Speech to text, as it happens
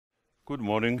Good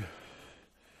morning.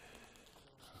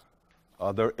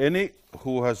 Are there any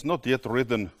who has not yet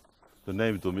written the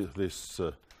name to this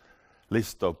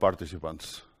list of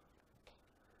participants?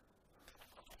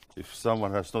 If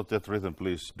someone has not yet written,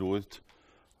 please do it.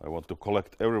 I want to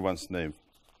collect everyone's name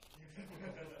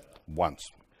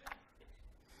once.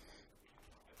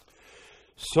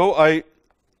 So I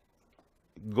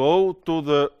go to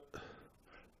the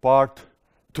part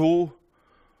 2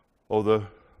 of the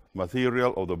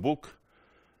material of the book,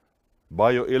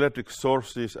 Bioelectric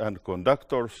Sources and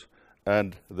Conductors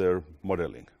and their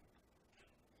modeling.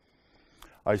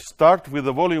 I start with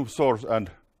the volume source and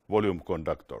volume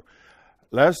conductor.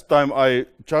 Last time I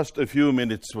just a few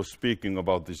minutes was speaking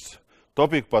about this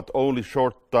topic, but only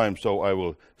short time, so I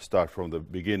will start from the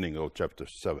beginning of chapter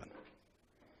 7.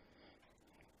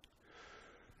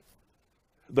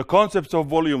 The concepts of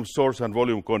volume source and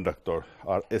volume conductor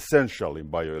are essential in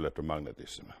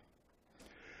bioelectromagnetism.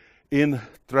 In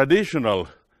traditional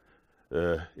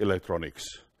electronics,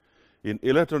 in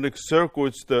electronic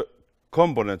circuits, the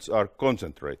components are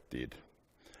concentrated,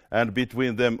 and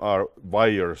between them are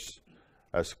wires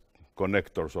as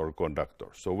connectors or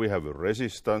conductors. So we have a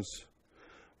resistance,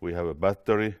 we have a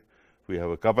battery, we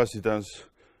have a capacitance,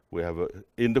 we have an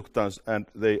inductance, and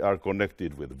they are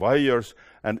connected with wires,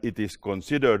 and it is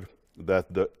considered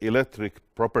that the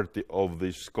electric property of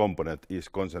this component is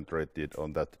concentrated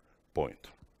on that point.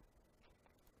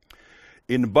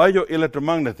 In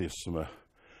bioelectromagnetism,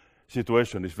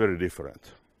 situation is very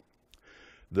different.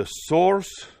 The source,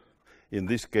 in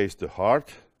this case the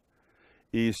heart,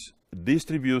 is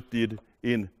distributed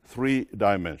in 3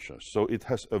 dimensions, so it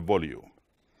has a volume.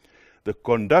 The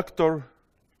conductor,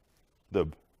 the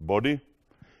body,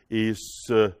 is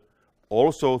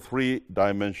also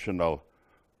 3-dimensional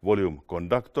volume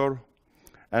conductor,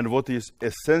 and what is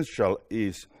essential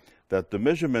is that the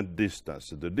measurement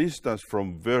distance, the distance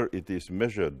from where it is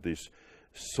measured, this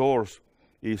source,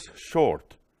 is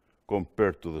short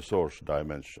compared to the source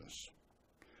dimensions.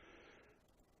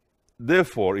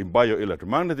 Therefore, in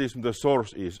bioelectromagnetism, the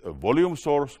source is a volume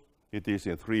source, it is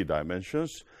in 3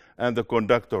 dimensions, and the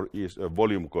conductor is a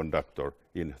volume conductor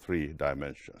in 3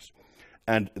 dimensions.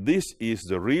 And this is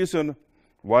the reason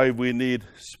why we need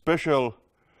special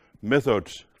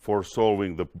methods for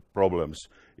solving the problems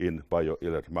in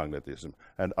bioelectromagnetism,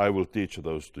 and I will teach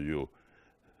those to you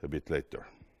a bit later.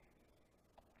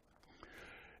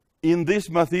 In this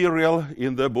material,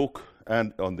 in the book,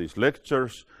 and on these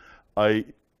lectures, I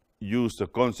use the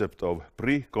concept of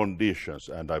preconditions,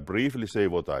 and I briefly say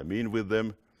what I mean with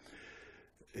them.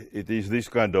 It is this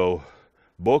kind of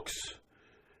box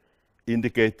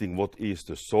indicating what is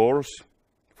the source,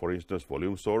 for instance,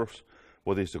 volume source,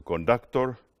 what is the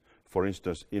conductor, for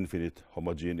instance, infinite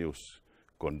homogeneous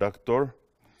conductor.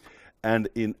 And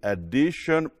in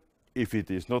addition, if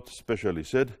it is not specially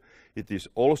said, it is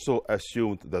also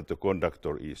assumed that the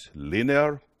conductor is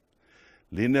linear.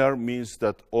 Linear means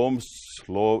that Ohm's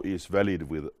law is valid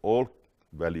with all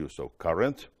values of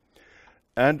current,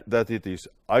 and that it is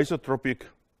isotropic.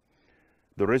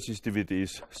 The resistivity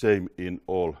is same in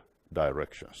all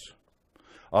directions.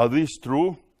 Are these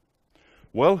true?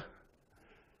 Well,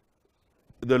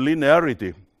 the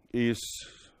linearity is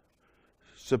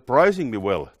surprisingly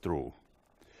well true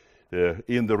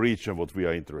in the region what we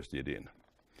are interested in.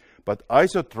 But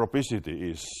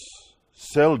isotropicity is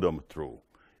seldom true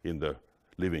in the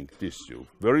living tissue,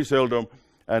 very seldom,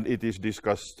 and it is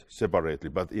discussed separately.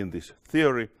 But in this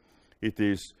theory, it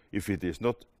is, if it is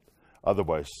not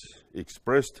otherwise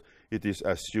expressed, it is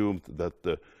assumed that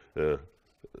the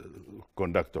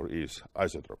conductor is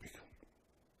isotropic.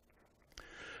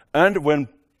 And when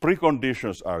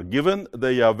preconditions are given,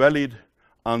 they are valid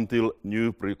until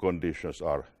new preconditions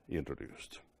are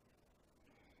introduced.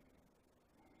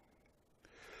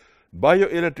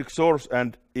 Bioelectric source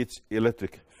and its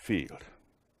electric field.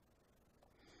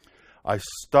 I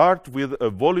start with a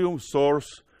volume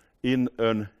source in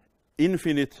an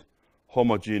infinite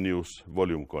homogeneous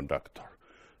volume conductor.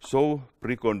 So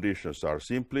preconditions are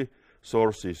simply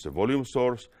source is a volume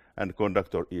source and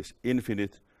conductor is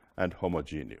infinite and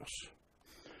homogeneous.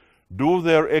 Do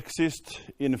there exist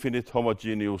infinite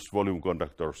homogeneous volume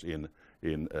conductors in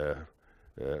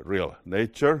real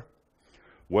nature?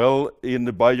 Well, in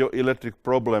the bioelectric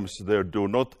problems there do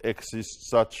not exist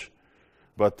such,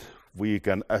 but we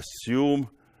can assume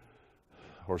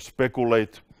or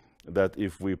speculate that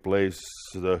if we place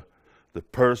the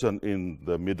person in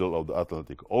the middle of the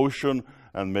Atlantic Ocean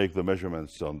and make the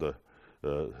measurements on the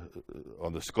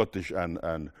Scottish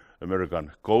and American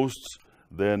coasts,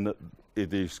 then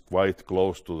it is quite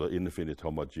close to the infinite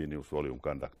homogeneous volume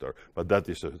conductor, but that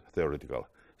is a theoretical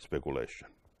speculation.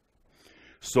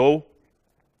 So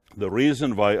the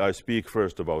reason why I speak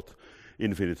first about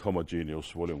infinite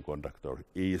homogeneous volume conductor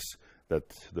is that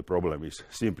the problem is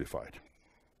simplified.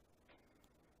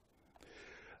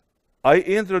 I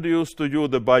introduced to you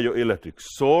the bioelectric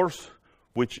source,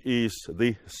 which is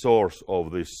the source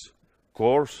of this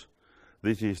course.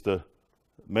 This is the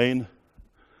main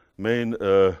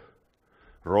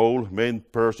role, main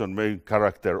person, main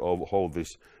character of whole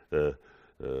this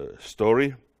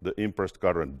story, the impressed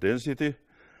current density,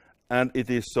 and it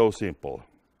is so simple.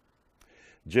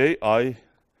 Ji,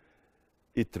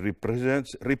 it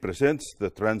represents the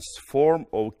transform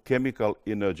of chemical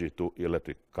energy to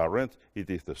electric current. It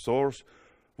is the source,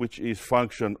 which is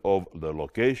function of the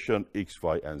location x,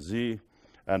 y, and z,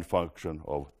 and function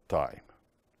of time.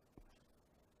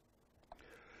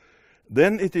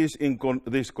 Then it is in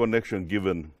this connection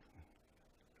given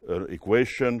an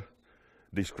equation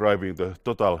describing the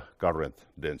total current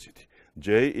density.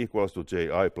 J equals to Ji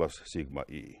plus sigma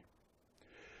E.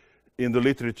 In the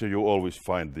literature, you always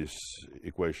find this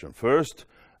equation first,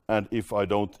 and if I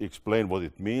don't explain what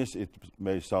it means, it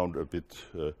may sound a bit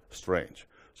strange.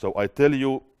 So I tell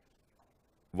you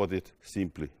what it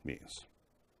simply means.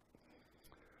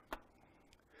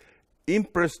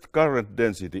 Impressed current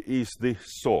density is the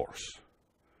source,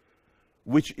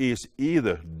 which is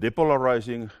either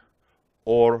depolarizing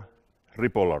or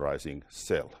repolarizing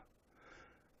cell.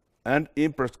 And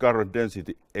impressed current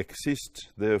density exists,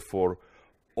 therefore,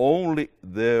 only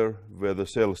there where the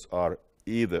cells are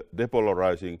either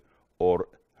depolarizing or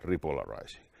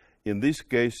repolarizing. In this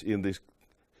case, in this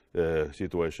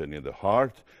situation in the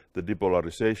heart, the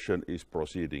depolarization is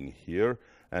proceeding here,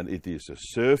 and it is a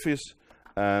surface,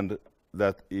 and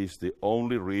that is the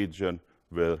only region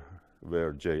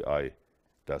where Ji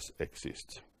does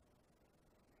exist.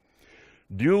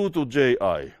 Due to Ji,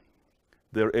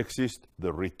 there exists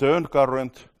the return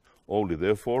current, only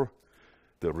therefore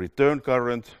the return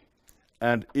current,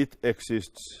 and it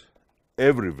exists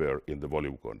everywhere in the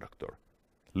volume conductor.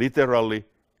 Literally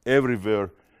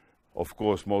everywhere, of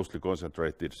course mostly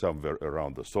concentrated somewhere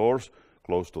around the source,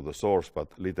 close to the source, but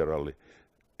literally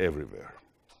everywhere.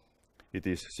 It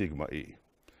is sigma E.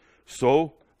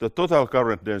 So the total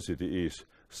current density is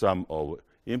sum of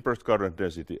impressed current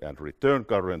density and return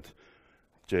current,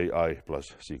 Ji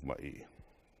plus sigma E.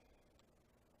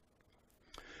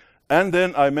 And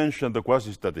then I mentioned the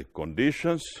quasi-static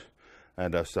conditions,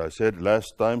 and as I said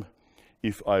last time,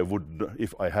 if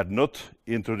I had not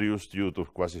introduced you to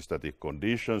quasi-static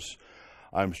conditions,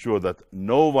 I'm sure that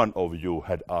no one of you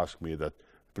had asked me that,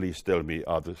 please tell me,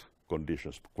 are the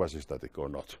conditions quasi-static or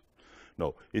not?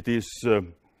 No, it is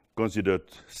considered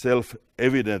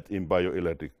self-evident in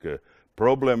bioelectric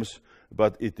problems,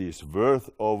 but it is worth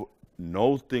of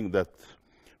noting that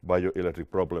bioelectric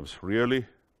problems really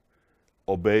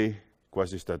obey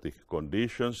quasi-static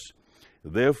conditions.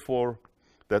 Therefore,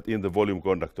 that in the volume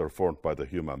conductor formed by the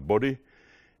human body,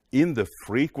 in the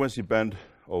frequency band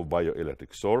of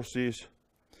bioelectric sources,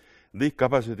 the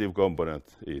capacitive component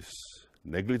is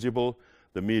negligible,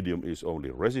 the medium is only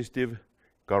resistive,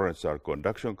 currents are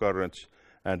conduction currents,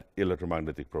 and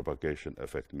electromagnetic propagation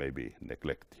effect may be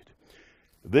neglected.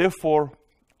 Therefore,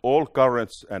 all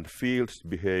currents and fields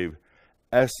behave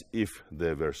as if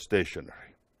they were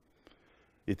stationary.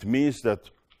 It means that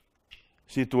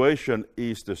situation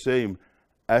is the same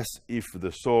as if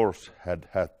the source had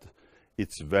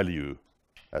its value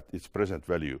at its present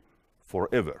value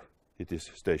forever. It is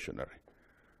stationary.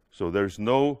 So there is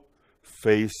no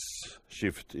phase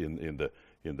shift in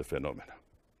the phenomena.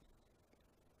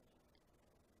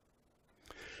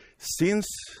 Since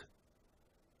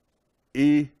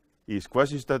E is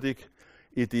quasi-static,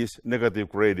 it is negative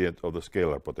gradient of the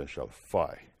scalar potential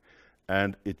phi.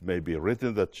 And it may be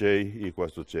written that J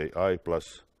equals to Ji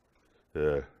plus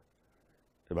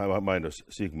minus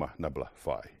sigma nabla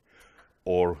phi.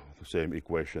 Or the same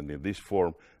equation in this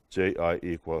form, Ji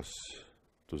equals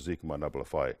to sigma nabla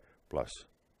phi plus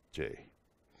J.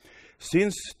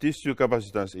 Since tissue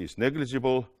capacitance is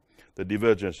negligible, the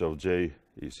divergence of J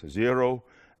is 0,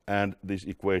 and this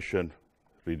equation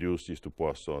reduces to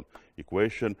Poisson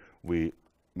equation. We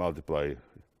multiply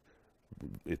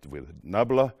it with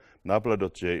nabla,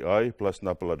 nabla.Ji plus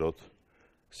nabla dot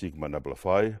sigma nabla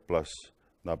phi plus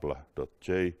nabla dot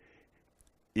J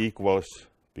equals,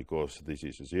 because this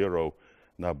is 0,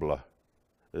 nabla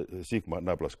sigma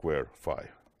nabla square phi.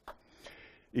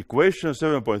 Equation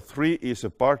 7.3 is a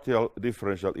partial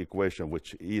differential equation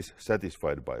which is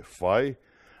satisfied by phi,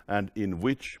 and in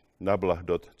which nabla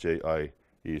dot Ji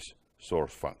is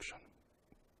source function.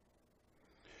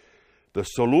 The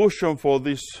solution for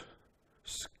this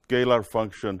scalar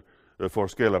function,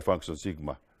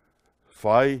 sigma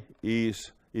phi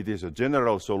is a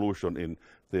general solution in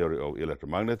theory of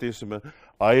electromagnetism.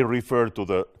 I refer to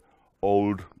the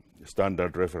old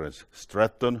standard reference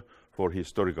Stratton for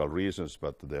historical reasons,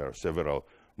 but there are several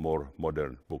more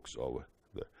modern books of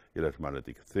the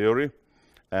electromagnetic theory.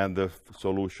 And the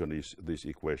solution is this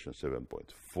equation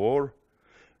 7.4,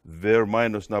 where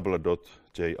minus nabla dot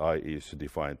Ji is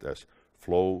defined as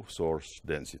flow source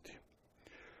density.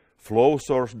 Flow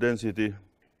source density,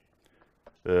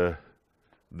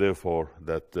 therefore,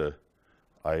 that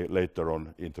I later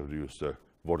on introduce the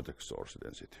vortex source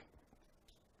density.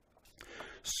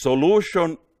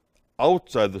 Solution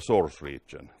outside the source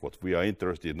region, what we are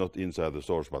interested in, not inside the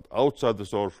source, but outside the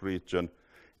source region,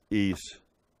 is,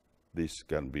 this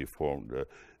can be formed,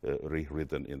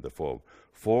 rewritten in the form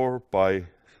 4 pi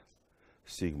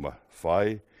sigma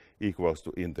phi equals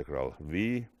to integral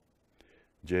v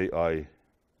Ji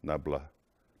nabla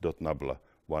dot nabla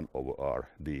 1 over r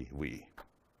dv.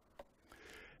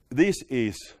 This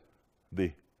is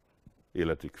the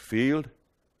electric field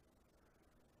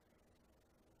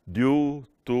due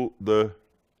to the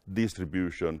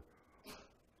distribution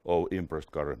of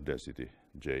impressed current density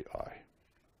Ji.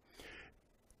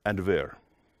 And where?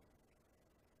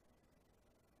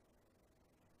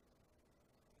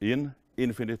 In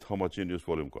infinite homogeneous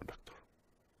volume conductor.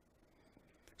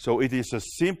 So it is a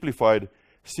simplified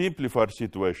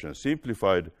situation,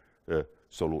 simplified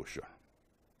solution.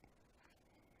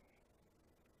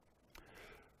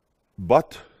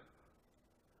 But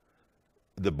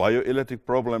the bioelectric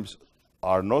problems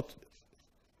are not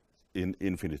in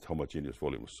infinite homogeneous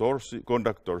volume source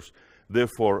conductors.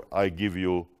 Therefore, I give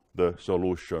you the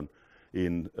solution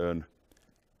in an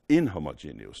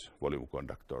inhomogeneous volume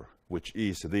conductor, which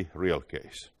is the real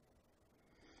case.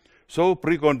 So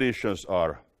preconditions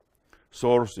are: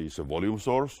 source is a volume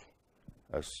source,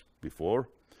 as before,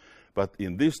 but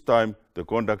in this time the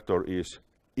conductor is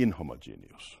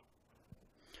inhomogeneous.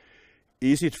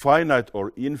 Is it finite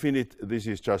or infinite? This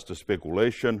is just a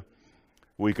speculation.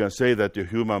 We can say that the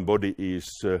human body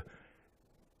is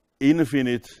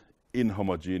infinite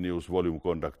inhomogeneous volume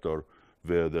conductor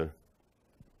where the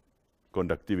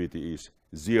conductivity is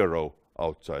 0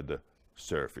 outside the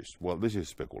surface. Well, this is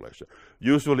speculation.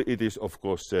 Usually it is, of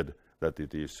course, said that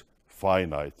it is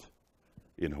finite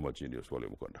inhomogeneous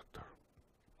volume conductor.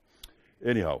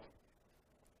 Anyhow,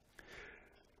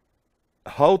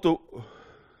 how to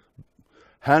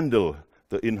handle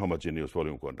the inhomogeneous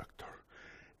volume conductor?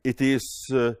 It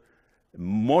is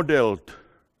modeled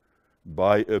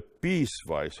by a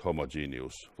piecewise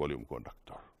homogeneous volume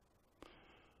conductor.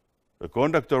 A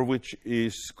conductor which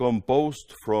is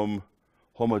composed from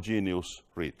homogeneous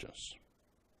regions.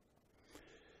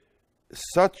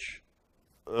 Such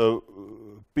a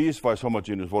piecewise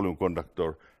homogeneous volume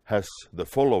conductor has the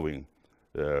following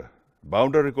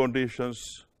boundary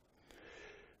conditions: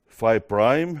 phi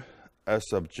prime S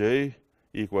sub j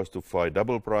equals to phi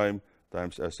double prime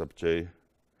times S sub j,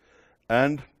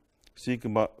 and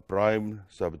sigma prime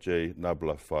sub j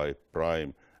nabla phi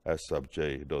prime S sub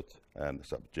j dot n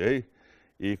sub j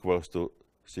equals to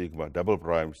sigma double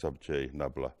prime sub j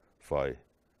nabla phi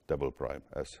double prime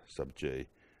S sub j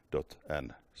dot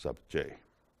n sub j.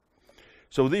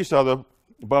 So these are the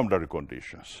boundary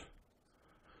conditions.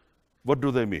 What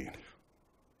do they mean?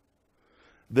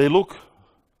 They look,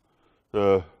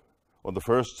 on the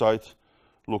first sight,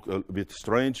 look a bit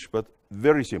strange, but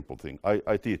very simple thing.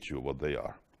 I teach you what they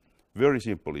are. Very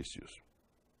simple issues.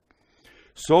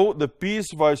 So the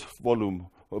piecewise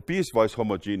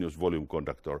homogeneous volume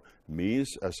conductor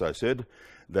means, as I said,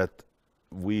 that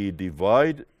we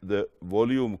divide the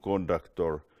volume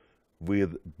conductor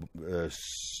with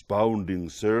bounding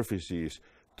surfaces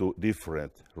to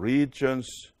different regions,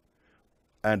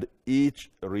 and each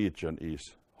region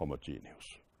is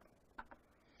homogeneous.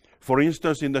 For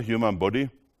instance, in the human body,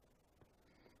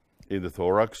 in the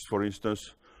thorax, for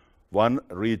instance, one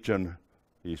region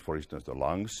is, for instance, the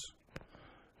lungs.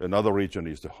 Another region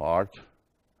is the heart.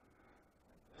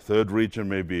 Third region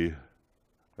may be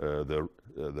the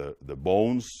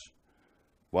bones.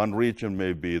 One region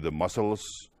may be the muscles.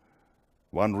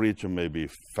 One region may be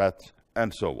fat,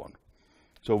 and so on.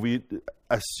 So we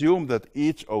assume that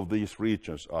each of these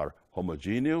regions are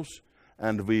homogeneous,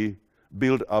 and we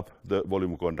build up the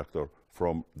volume conductor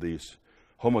from these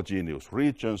homogeneous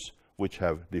regions which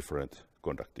have different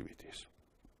conductivities.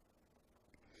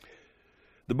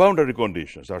 The boundary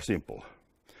conditions are simple.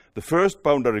 The first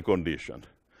boundary condition,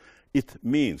 it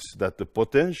means that the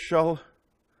potential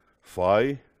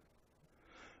phi,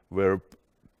 where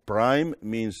prime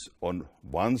means on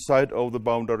one side of the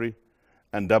boundary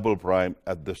and double prime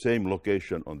at the same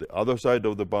location on the other side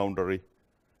of the boundary,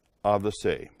 are the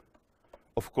same.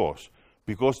 Of course,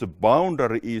 because the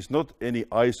boundary is not any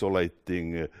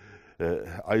isolating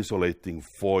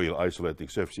foil, isolating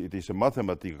surface. It is a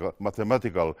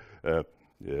mathematical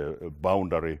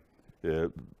boundary.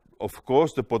 Of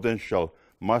course, the potential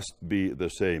must be the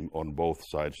same on both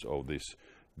sides of this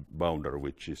boundary,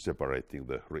 which is separating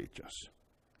the regions.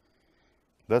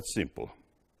 That's simple.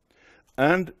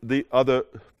 And the other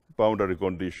boundary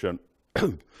condition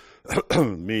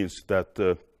means that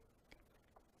the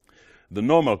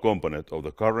normal component of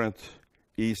the current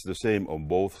is the same on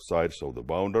both sides of the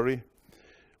boundary.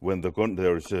 When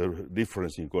there is a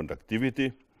difference in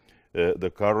conductivity, the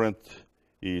current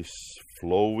is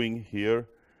flowing here,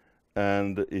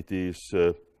 and it is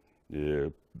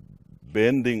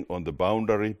bending on the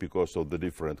boundary because of the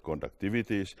different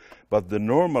conductivities, but the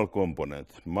normal component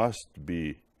must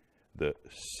be the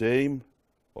same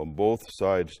on both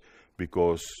sides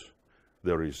because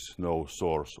there is no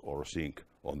source or sink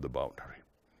on the boundary.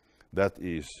 That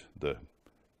is the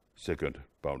second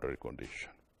boundary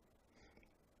condition.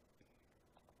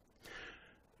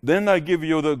 Then I give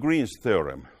you the Green's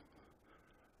theorem.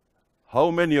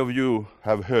 How many of you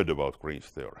have heard about Green's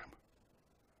theorem?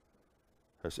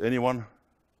 Has anyone?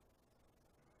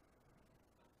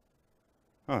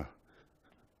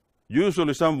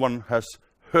 Usually someone has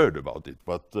heard about it,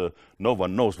 but no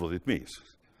one knows what it means.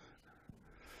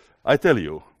 I tell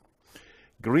you,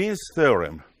 Green's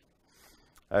theorem,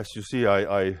 as you see,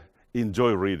 I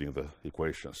enjoy reading the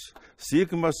equations.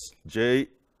 Sigma j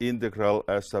integral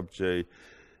S sub j,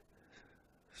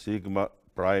 sigma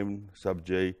prime sub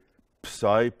j,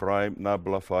 psi prime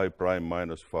nabla phi prime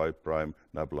minus phi prime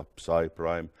nabla psi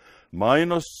prime,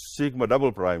 minus sigma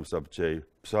double prime sub j,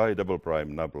 psi double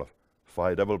prime nabla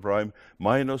phi double prime,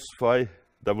 minus phi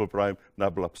double prime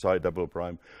nabla psi double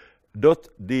prime, dot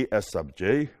ds sub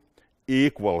j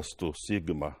equals to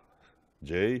sigma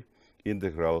j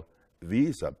integral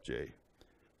v sub j,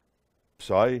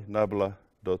 psi nabla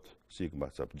dot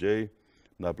sigma sub j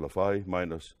nabla phi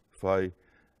minus phi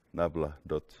nabla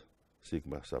dot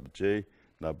sigma sub j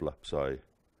nabla psi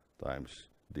times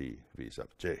d v sub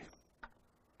j.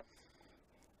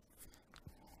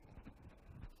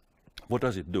 What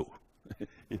does it do?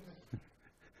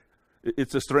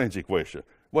 It's a strange equation.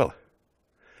 Well,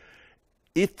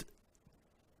 it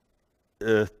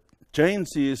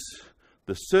changes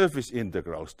the surface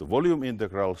integrals to volume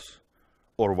integrals,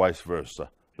 or vice versa,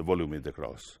 the volume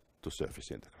integrals to surface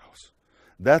integrals.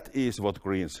 That is what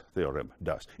Green's theorem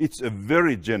does. It's a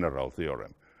very general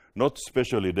theorem, not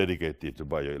specially dedicated to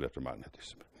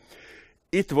bioelectromagnetism.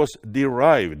 It was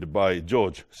derived by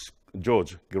George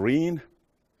Green,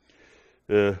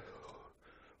 who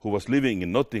was living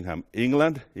in Nottingham,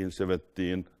 England in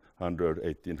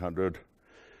 1800.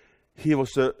 He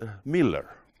was a miller.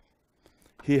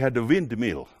 He had a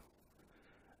windmill.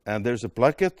 And there's a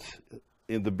plaquette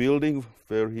in the building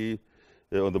where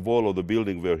on the wall of the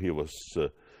building where he was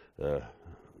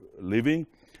living.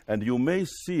 And you may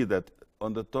see that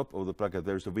on the top of the plaquette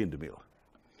there's a windmill.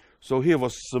 So he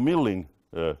was milling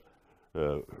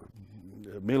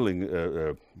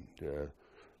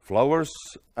flowers,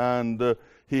 and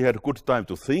he had good time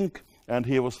to think, and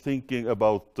he was thinking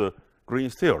about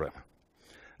Green's theorem,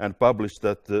 and published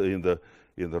that in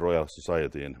the Royal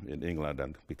Society in England,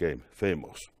 and became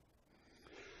famous.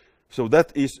 So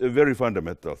that is a very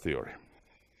fundamental theory.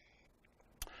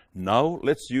 Now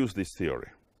let's use this theory.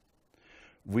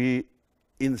 We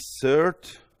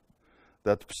insert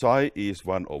that psi is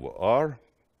 1 over r,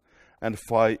 and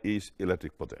phi is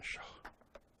electric potential.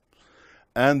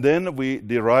 And then we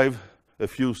derive a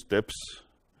few steps.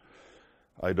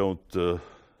 I don't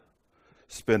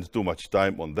spend too much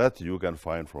time on that. You can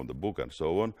find from the book and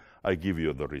so on. I give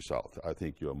you the result. I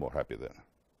think you are more happy then.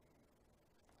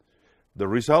 The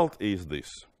result is this.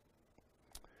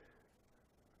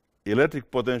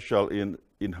 Electric potential in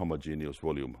inhomogeneous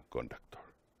volume conductor.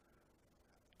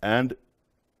 And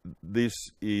this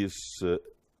is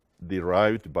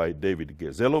derived by David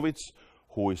Gieselowitz,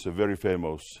 who is a very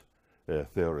famous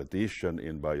theoretician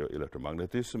in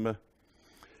bioelectromagnetism.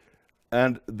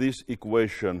 And this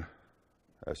equation,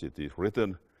 as it is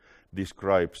written,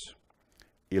 describes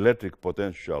electric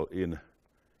potential in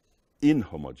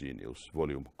inhomogeneous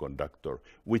volume conductor,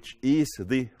 which is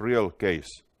the real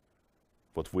case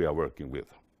what we are working with.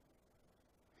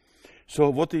 So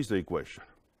what is the equation?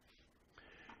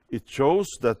 It shows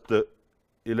that the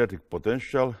electric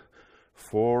potential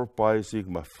 4 pi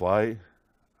sigma phi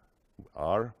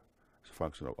r, as a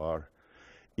function of r,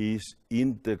 is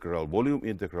integral, volume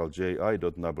integral ji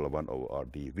dot nabla 1 over r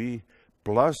dv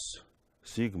plus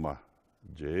sigma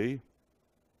j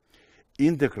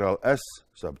integral S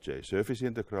sub j, surface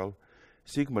integral,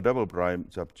 sigma double prime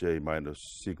sub j minus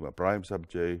sigma prime sub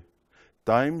j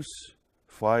times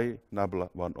phi nabla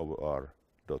 1 over r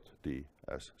dot d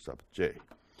s sub j.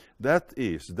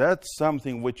 That's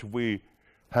something which we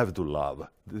have to love.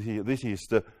 This is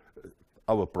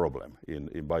our problem in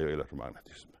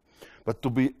bioelectromagnetism. But to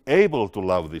be able to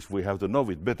love this, we have to know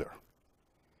it better.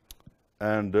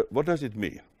 And what does it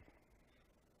mean?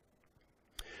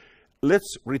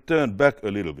 Let's return back a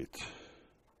little bit.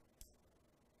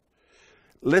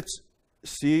 Let's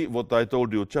see what I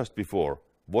told you just before.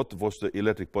 What was the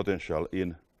electric potential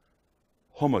in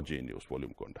homogeneous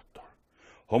volume conductor?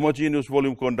 Homogeneous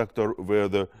volume conductor where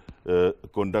the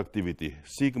conductivity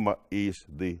sigma is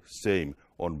the same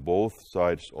on both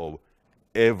sides of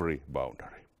every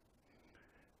boundary.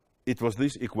 It was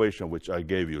this equation which I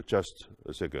gave you just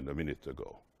a minute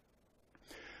ago.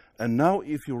 And now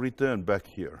if you return back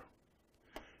here,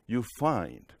 you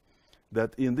find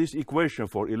that in this equation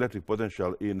for electric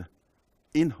potential in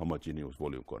inhomogeneous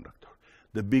volume conductor,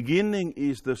 the beginning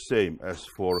is the same as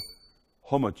for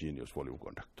homogeneous volume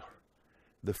conductor.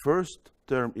 The first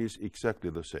term is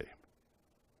exactly the same.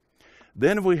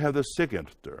 Then we have the second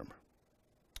term.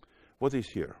 What is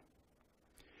here?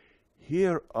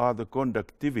 Here are the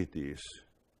conductivities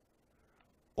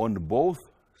on both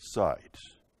sides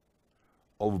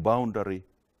of boundary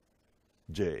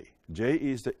J. J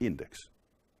is the index.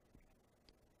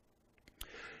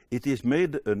 It is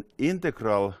made an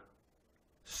integral,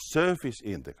 surface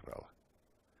integral,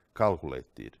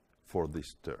 calculated for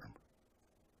this term.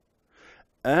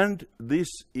 And this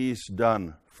is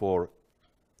done for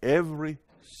every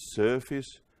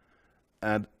surface,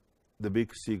 and the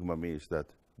big sigma means that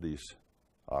these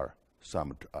are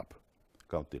summed up,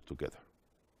 counted together.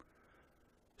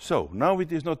 So now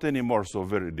it is not anymore so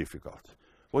very difficult.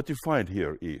 What you find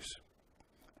here is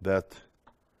that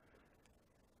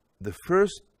the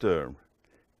first term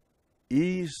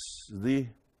is the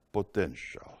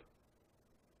potential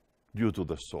due to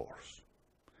the source.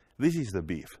 This is the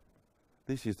beef.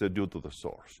 This is the due to the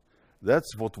source.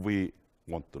 That's what we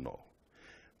want to know.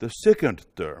 The second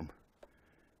term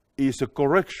is a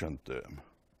correction term,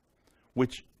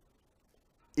 which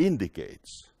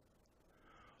indicates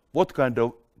what kind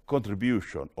of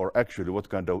contribution, or actually what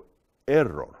kind of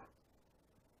error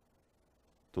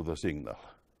to the signal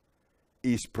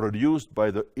is produced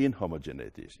by the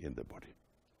inhomogeneities in the body.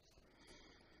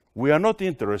 We are not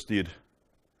interested,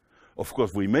 of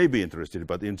course we may be interested,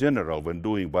 but in general when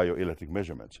doing bioelectric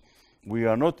measurements, we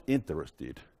are not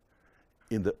interested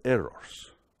in the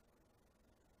errors.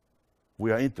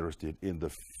 We are interested in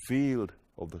the field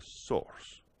of the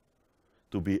source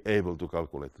to be able to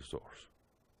calculate the source.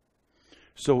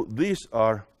 So these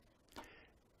are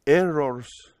errors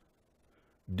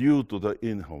due to the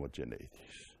inhomogeneities.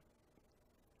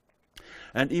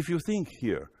 And if you think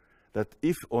here that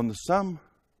if on some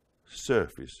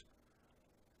surface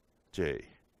J,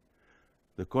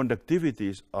 the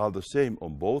conductivities are the same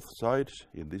on both sides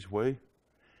in this way,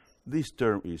 this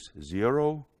term is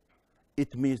 0.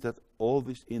 It means that all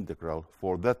this integral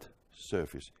for that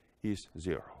surface is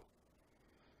 0.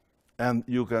 And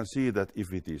you can see that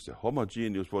if it is a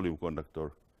homogeneous volume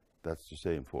conductor, that's the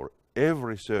same for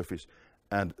every surface,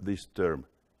 and this term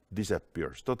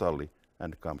disappears totally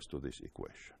and comes to this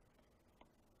equation.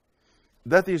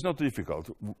 That is not difficult.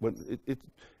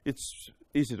 It's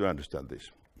easy to understand this.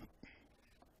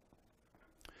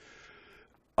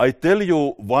 I tell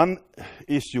you one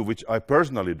issue which I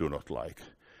personally do not like.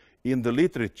 In the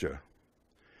literature,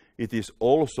 it is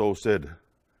also said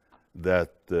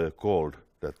that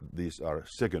that these are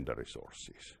secondary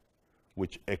sources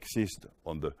which exist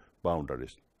on the boundary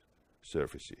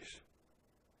surfaces,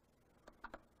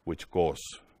 which cause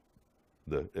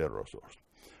the error source.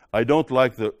 I don't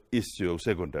like the issue of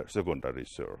secondary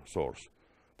source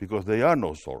because there are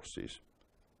no sources.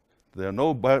 There are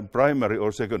no primary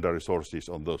or secondary sources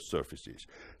on those surfaces.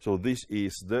 So this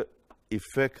is the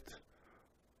effect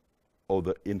of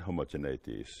the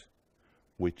inhomogeneities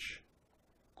which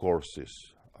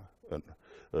causes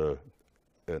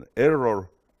an error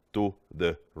to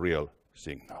the real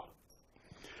signal.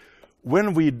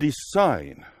 When we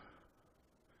design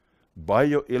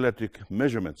bioelectric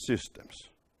measurement systems,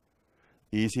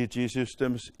 ECG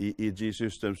systems, EEG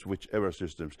systems, whichever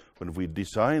systems, when we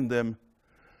design them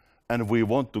and we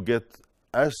want to get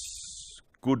as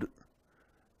good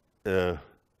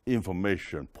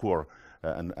information, poor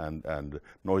and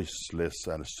noiseless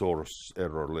and source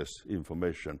errorless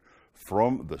information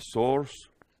from the source,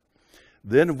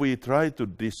 then we try to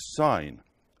design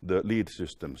the lead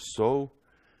system so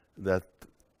that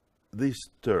this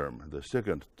term, the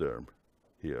second term,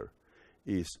 here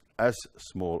is as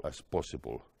small as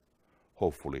possible,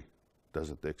 hopefully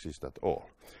doesn't exist at all,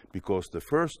 because the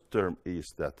first term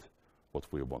is that what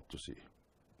we want to see.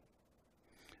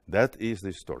 That is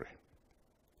the story.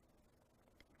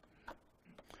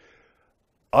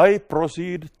 I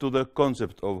proceed to the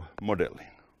concept of modeling.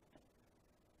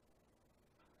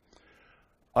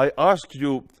 I ask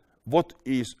you, what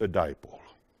is a dipole?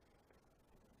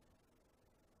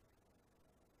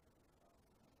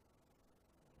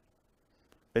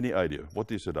 Any idea?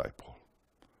 What is a dipole?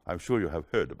 I'm sure you have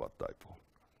heard about dipole.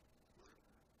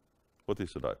 What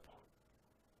is a dipole?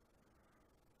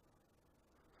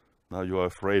 Now you are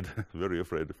afraid, very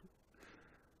afraid.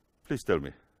 Please tell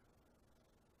me.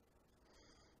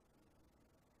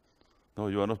 No,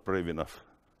 you are not brave enough.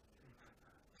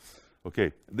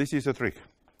 Okay, this is a trick.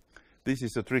 This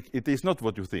is a trick. It is not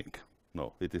what you think.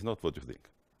 No, it is not what you think.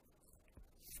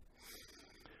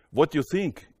 What you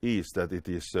think is that it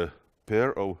is a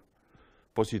pair of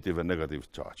positive and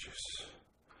negative charges,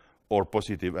 or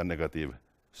positive and negative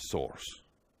source.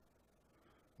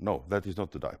 No, that is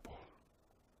not a dipole.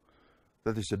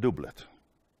 That is a doublet.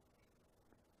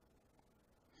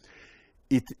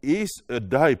 It is a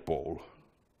dipole,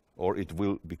 or it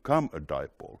will become a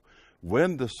dipole,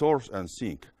 when the source and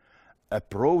sink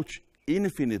approach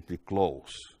infinitely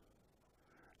close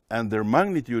and their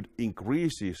magnitude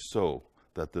increases so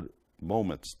that the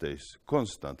moment stays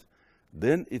constant,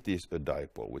 then it is a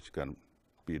dipole, which can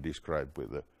be described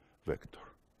with a vector.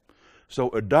 So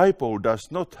a dipole does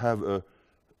not have a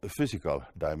physical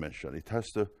dimension. It has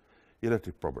the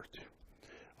electric property.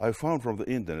 I found from the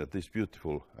internet this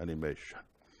beautiful animation.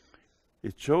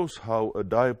 It shows how a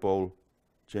dipole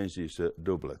changes a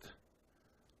doublet.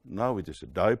 Now it is a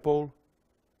dipole,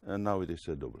 and now it is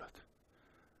a doublet.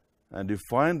 And you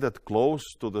find that close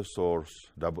to the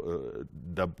source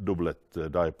doublet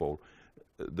dipole,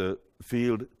 the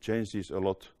field changes a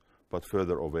lot, but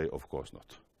further away, of course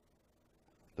not.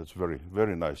 That's very,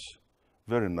 very nice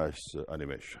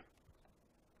animation.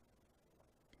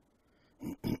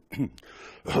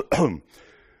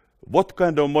 What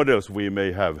kind of models we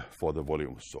may have for the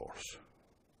volume source?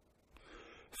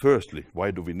 Firstly,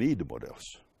 why do we need models?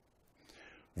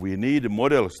 We need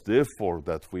models, therefore,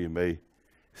 that we may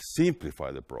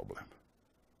simplify the problem.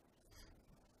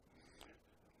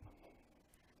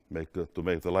 To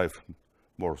make the life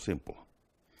more simple.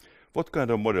 What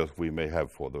kind of models we may have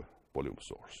for the volume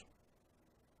source?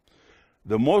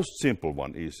 The most simple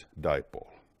one is dipole.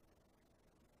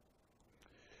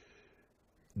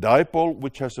 Dipole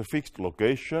which has a fixed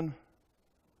location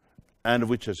and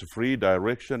which has a free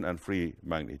direction and free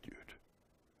magnitude.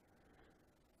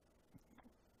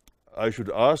 I should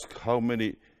ask how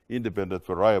many independent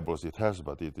variables it has,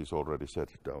 but it is already said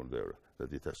down there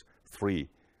that it has 3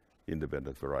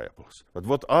 independent variables. But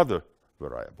what are the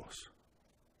variables?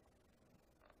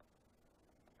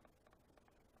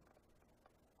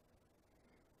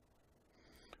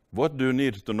 What do you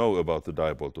need to know about the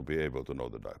dipole to be able to know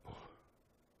the dipole?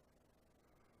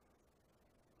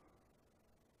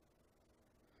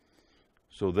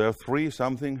 So there are 3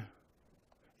 something,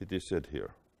 it is said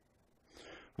here.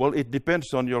 Well, it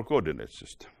depends on your coordinate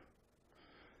system.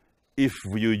 If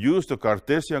you use the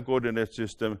Cartesian coordinate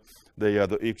system, they are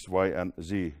the x, y, and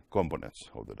z components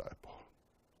of the dipole.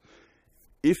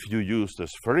 If you use the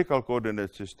spherical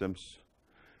coordinate systems,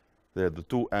 they are the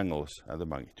 2 angles and the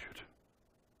magnitude.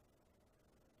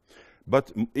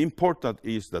 But important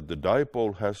is that the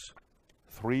dipole has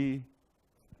 3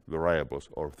 variables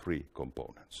or 3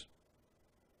 components.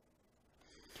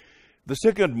 The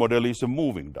second model is a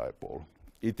moving dipole.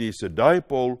 It is a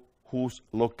dipole whose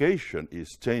location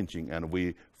is changing, and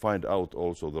we find out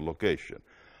also the location.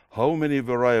 How many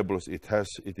variables it has?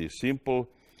 It is simple.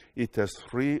 It has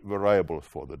 3 variables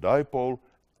for the dipole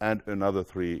and another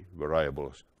 3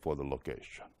 variables for the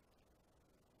location.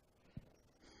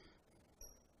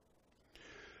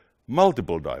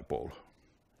 Multiple dipole.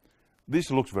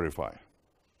 This looks very fine.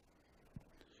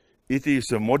 It is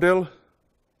a model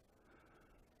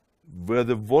where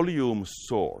the volume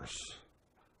source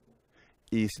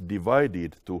is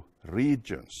divided to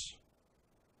regions.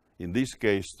 In this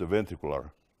case, the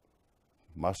ventricular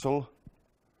muscle,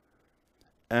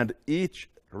 and each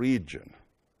region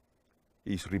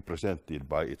is represented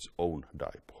by its own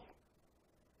dipole.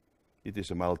 It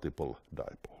is a multiple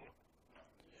dipole.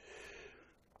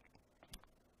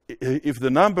 If the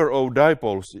number of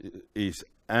dipoles is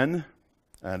n,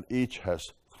 and each has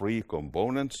 3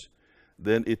 components,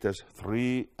 then it has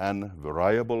 3 n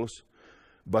variables.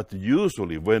 But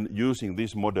usually when using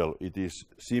this model, it is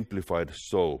simplified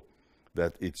so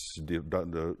that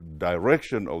the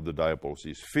direction of the dipoles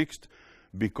is fixed,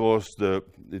 because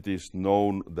it is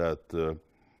known that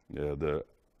the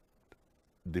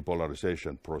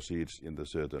depolarization proceeds in a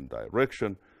certain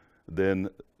direction, then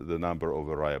the number of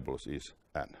variables is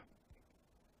n.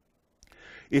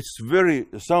 It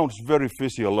sounds very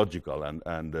physiological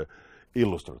and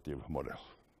illustrative model.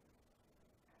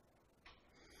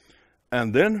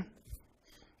 And then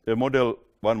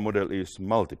one model is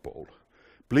multipole.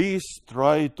 Please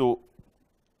try to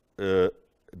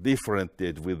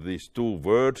differentiate with these two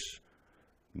words,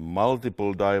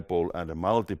 multiple dipole and a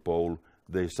multipole.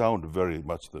 They sound very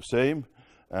much the same,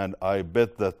 and I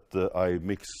bet that I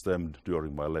mixed them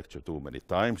during my lecture too many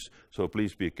times, so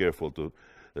please be careful to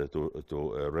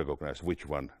recognize which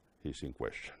one is in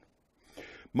question.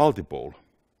 Multipole.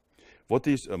 What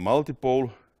is a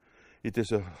multipole? It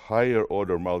is a higher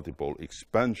order multipole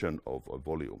expansion of a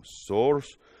volume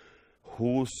source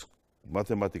whose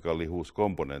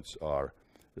components are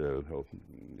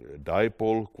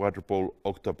dipole, quadrupole,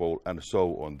 octapole, and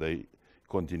so on. They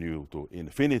continue to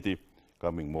infinity,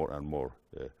 becoming more and more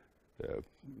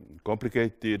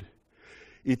complicated.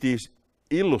 It is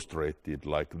illustrated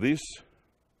like this,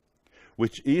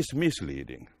 which is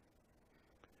misleading.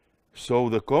 So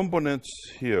the components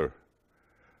here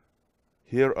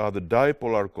are the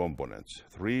dipolar components,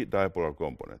 3 dipolar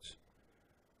components.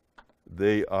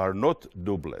 They are not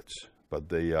doublets, but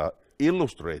they are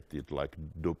illustrated like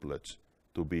doublets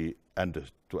to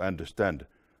understand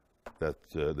that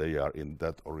they are in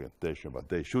that orientation, but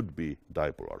they should be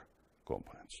dipolar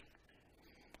components.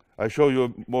 I show you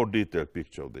a more detailed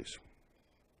picture of this.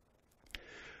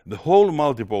 The whole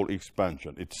multipole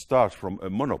expansion, it starts from a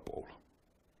monopole.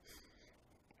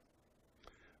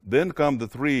 Then come the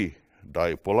 3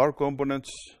 dipolar components,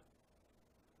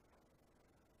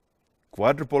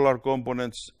 quadrupolar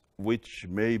components, which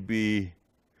may be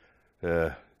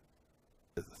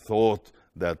thought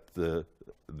that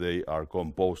they are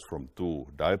composed from 2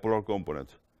 dipolar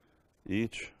components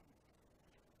each.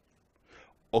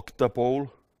 Octapole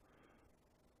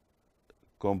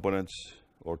components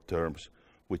or terms,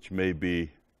 which may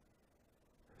be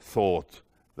thought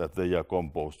that they are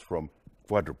composed from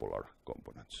quadrupolar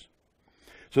components.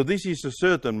 So this is a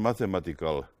certain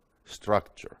mathematical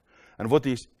structure. And what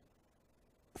is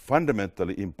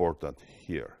fundamentally important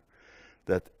here,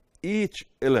 that each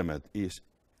element is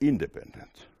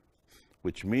independent,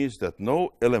 which means that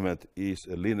no element is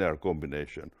a linear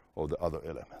combination of the other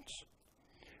elements.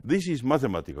 This is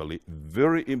mathematically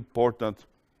very important.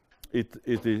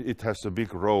 It has a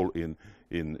big role in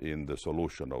the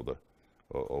solution of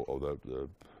the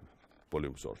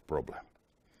volume source problem.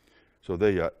 So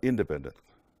they are independent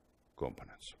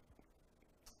components.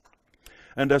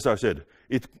 And as I said,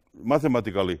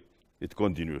 mathematically it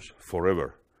continues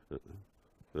forever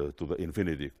to the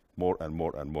infinity, more and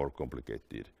more and more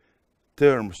complicated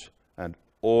terms, and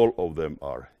all of them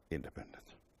are independent.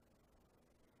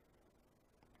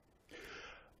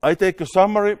 I take a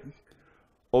summary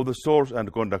of the source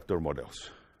and conductor models.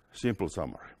 Simple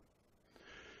summary.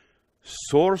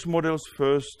 Source models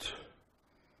first.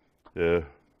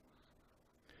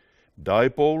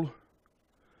 Dipole,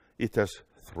 it has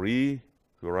 3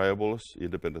 variables,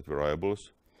 independent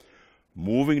variables.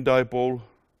 Moving dipole,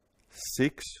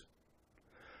 6.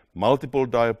 Multiple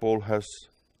dipole has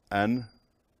n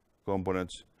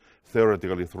components,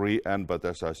 theoretically 3n, but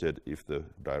as I said, if the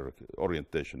direct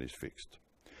orientation is fixed.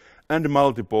 And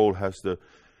multipole has the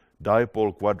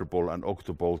dipole, quadrupole, and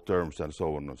octupole terms, and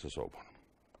so on and so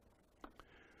on.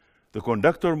 The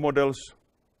conductor models,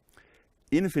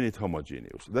 infinite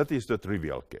homogeneous, that is the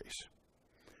trivial case,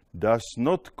 does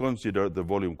not consider the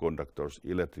volume conductor's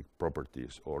electric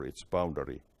properties or its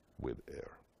boundary with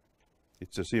air.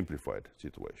 It's a simplified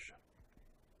situation.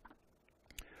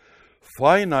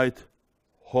 Finite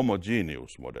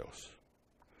homogeneous models.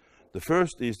 The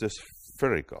first is the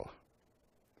spherical.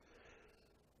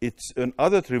 It's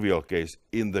another trivial case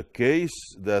in the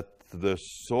case that the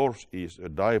source is a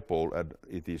dipole and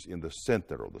it is in the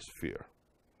center of the sphere.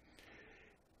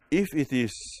 If it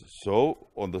is so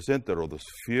on the center of the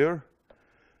sphere,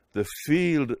 the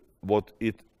field what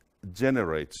it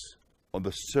generates on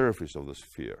the surface of the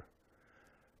sphere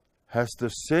has the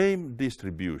same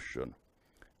distribution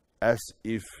as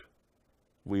if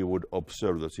we would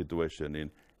observe the situation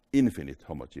in infinite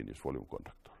homogeneous volume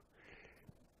conductor,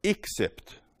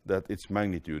 except that its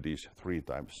magnitude is 3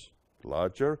 times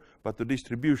larger, but the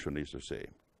distribution is the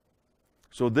same.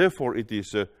 So therefore it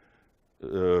is a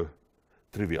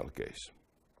trivial case.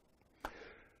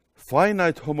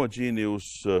 Finite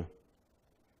homogeneous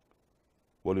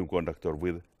volume conductor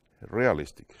with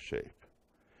realistic shape.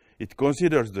 It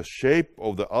considers the shape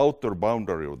of the outer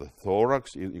boundary of the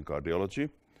thorax in cardiology,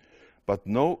 but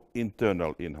no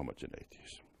internal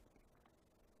inhomogeneities.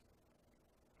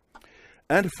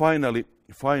 And finally,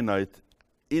 finite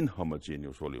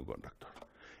inhomogeneous volume conductor.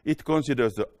 It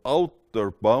considers the outer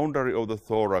boundary of the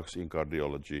thorax in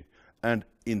cardiology and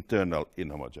internal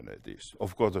inhomogeneities.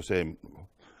 Of course, the same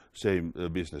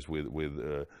business with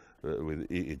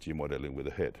EEG modeling with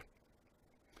the head.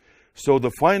 So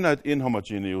the finite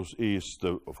inhomogeneous is,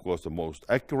 of course, the most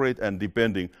accurate, and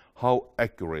depending how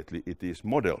accurately it is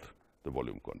modeled, the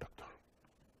volume conductor.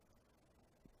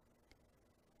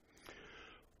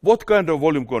 What kind of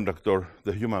volume conductor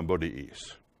the human body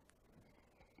is?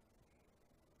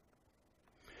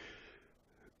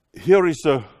 Here is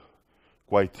a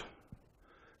quite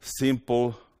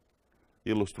simple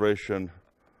illustration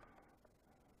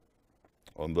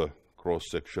on the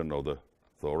cross-section of the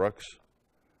thorax,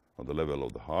 on the level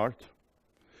of the heart.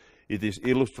 It is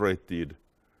illustrated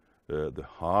the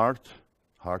heart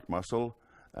muscle,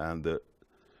 and the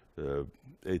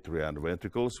atria and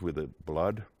ventricles with the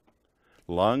blood.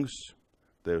 Lungs,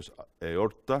 there's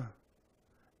aorta,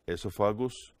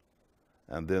 esophagus,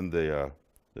 and then there are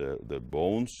the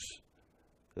bones,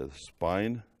 the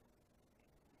spine,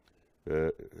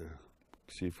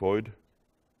 xiphoid,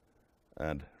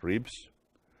 and ribs,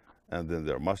 and then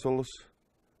there are muscles,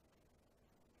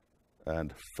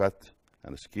 and fat,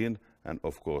 and skin, and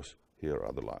of course, here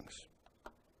are the lungs.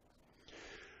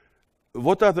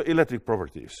 What are the electric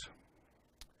properties?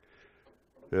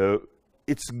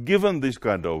 It's given this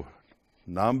kind of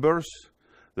numbers.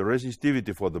 The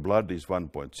resistivity for the blood is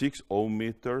 1.6 ohm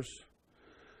meters.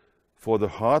 For the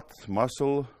heart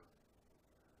muscle,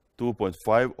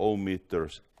 2.5 ohm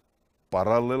meters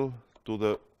parallel to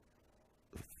the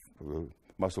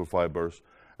muscle fibers,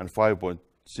 and 5.6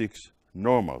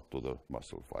 normal to the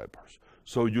muscle fibers.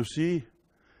 So you see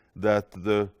that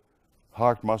the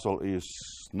heart muscle is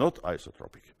not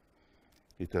isotropic.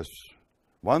 It has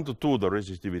 1 to 2 the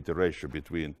resistivity ratio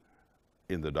between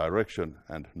in the direction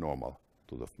and normal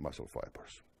to the muscle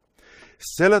fibers.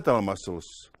 Skeletal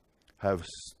muscles have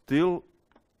still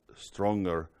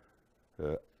stronger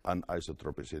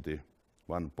anisotropicity,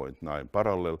 1.9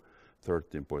 parallel,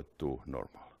 13.2 normal.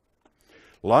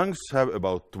 Lungs have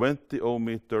about 20 ohm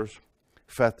meters,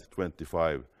 fat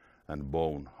 25, and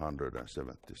bone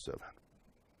 177.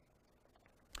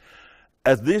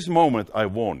 At this moment, I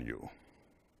warn you.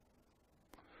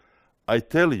 I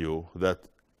tell you that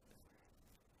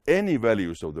any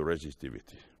values of the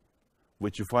resistivity,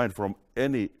 which you find from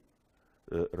any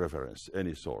reference,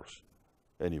 any source,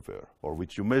 anywhere, or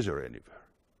which you measure anywhere,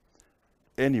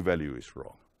 any value is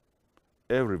wrong.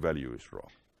 Every value is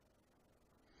wrong.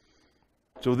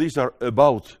 So these are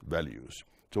about values.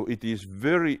 So it is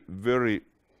very, very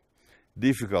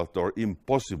difficult or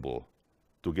impossible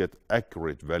to get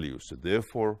accurate values. So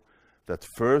therefore, that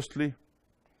firstly,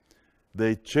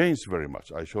 they change very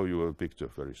much. I show you a picture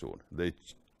very soon.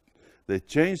 They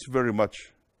change very much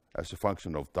as a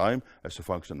function of time, as a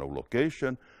function of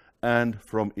location, and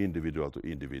from individual to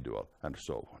individual, and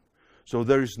so on. So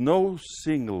there is no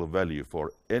single value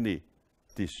for any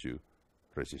tissue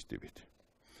resistivity.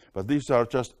 But these are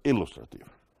just illustrative.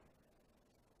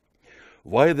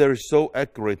 Why there is so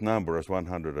accurate number as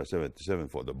 177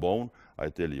 for the bone, I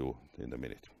tell you in a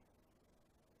minute.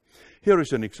 Here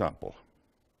is an example.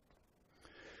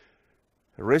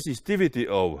 Resistivity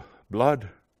of blood,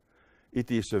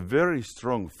 it is a very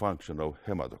strong function of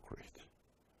hematocrit.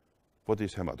 What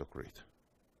is hematocrit?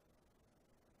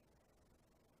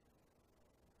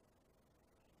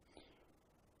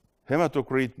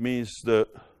 Hematocrit means the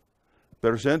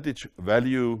percentage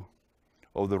value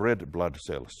of the red blood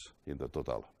cells in the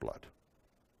total blood.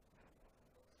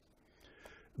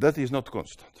 That is not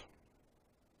constant.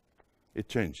 It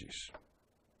changes.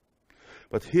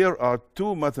 But here are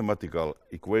two mathematical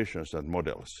equations and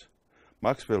models.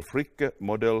 Maxwell-Fricke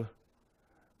model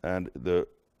and the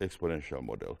exponential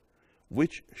model,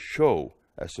 which show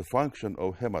as a function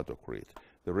of hematocrit,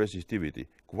 the resistivity,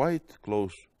 quite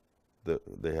close,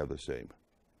 they have the same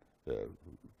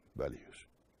values.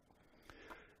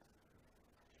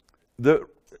 The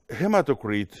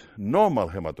hematocrit, normal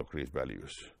hematocrit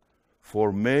values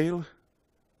for male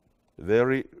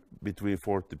vary between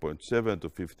 40.7 to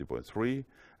 50.3,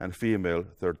 and female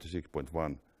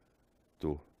 36.1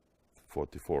 to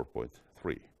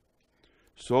 44.3.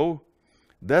 So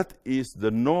that is the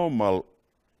normal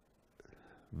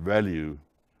value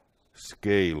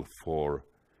scale for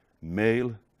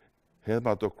male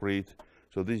hematocrit.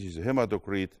 So this is a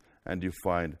hematocrit, and you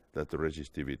find that the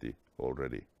resistivity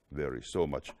already varies so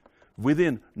much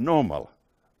within normal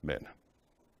men.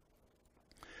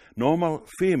 Normal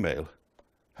female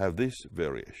have this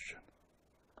variation.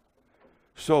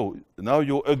 So now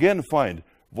you again find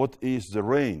what is the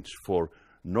range for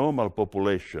normal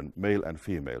population, male and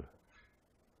female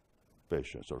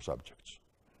patients or subjects.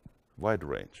 Wide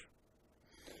range.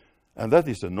 And that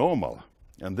is the normal.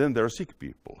 And then there are sick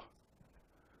people.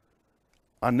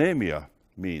 Anemia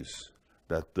means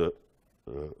that the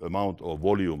amount or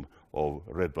volume of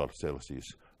red blood cells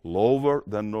is lower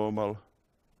than normal.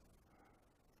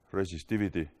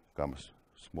 Resistivity comes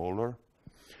smaller.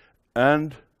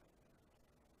 And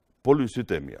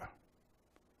polycythemia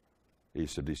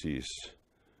is a disease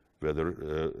where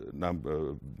the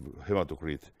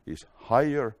hematocrit is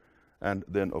higher, and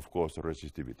then of course the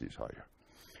resistivity is higher.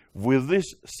 With this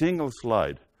single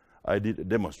slide, I did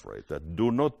demonstrate that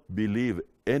do not believe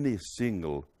any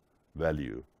single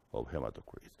value of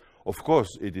hematocrit. Of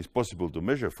course, it is possible to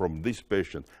measure from this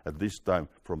patient at this time,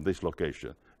 from this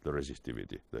location, the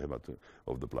resistivity, the hematocrit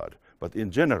of the blood. But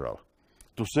in general,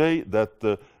 to say that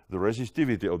the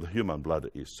resistivity of the human blood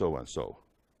is so and so,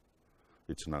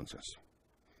 it's nonsense.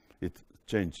 It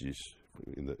changes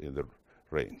in the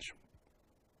range.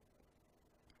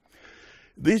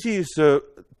 This is a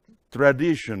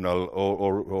traditional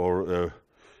or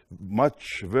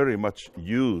very much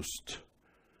used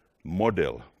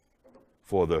model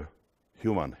for the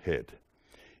human head.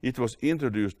 It was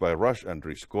introduced by Rush and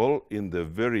Driscoll in the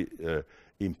very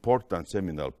important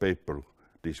seminal paper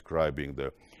describing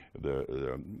the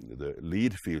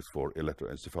lead fields for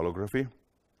electroencephalography.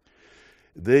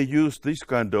 They used this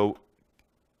kind of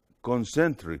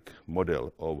concentric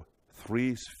model of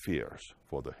 3 spheres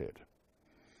for the head,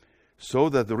 so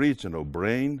that the region of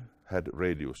brain had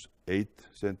radius 8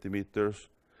 centimeters,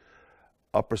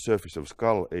 upper surface of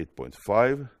skull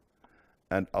 8.5,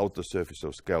 and outer surface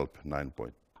of scalp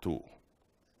 9.2.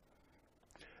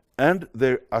 And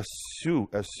they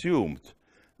assumed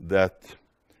that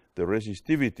the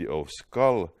resistivity of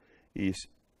skull is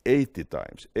 80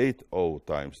 times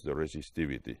the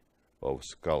resistivity of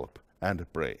scalp and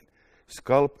brain.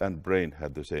 Scalp and brain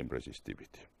had the same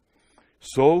resistivity.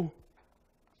 So,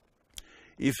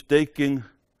 if taking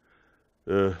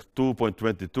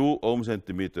 2.22 ohm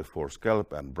centimeter for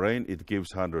scalp and brain, it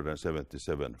gives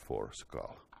 177 for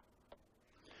skull.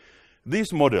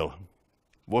 This model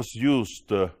was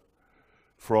used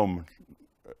from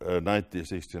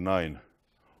 1969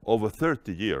 over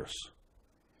 30 years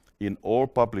in all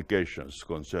publications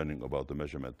concerning about the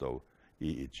measurement of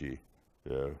EEG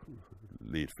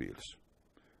lead fields.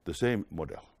 The same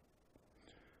model.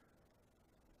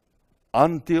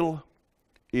 Until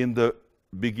in the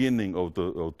beginning of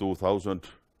 2000,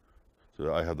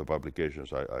 so I have the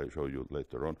publications I show you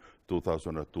later on,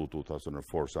 2002,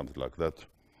 2004, something like that,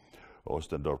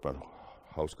 Ostendorp and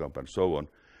Hauskamp and so on,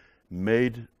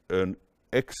 made an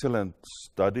excellent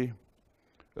study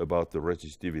about the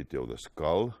resistivity of the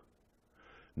skull.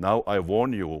 Now I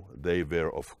warn you, they were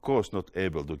of course not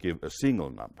able to give a single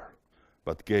number,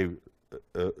 but gave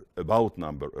about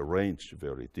number, a range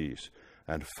where it is,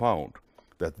 and found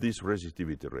that this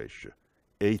resistivity ratio,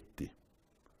 80,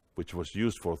 which was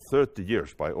used for 30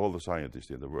 years by all the scientists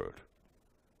in the world,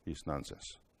 is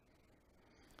nonsense.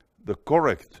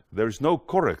 There is no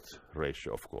correct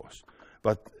ratio, of course,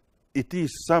 but it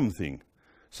is something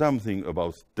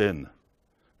about 10,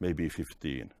 maybe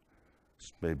 15,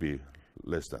 maybe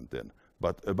less than 10,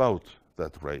 but about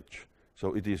that range.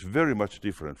 So it is very much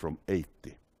different from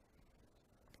 80.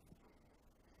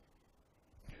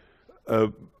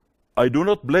 I do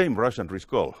not blame Rush and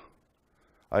Driscoll.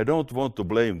 I don't want to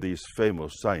blame these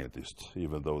famous scientists,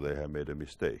 even though they have made a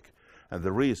mistake. And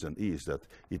the reason is that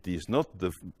it is not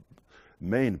the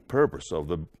main purpose of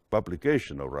the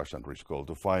publication of Rush and Driscoll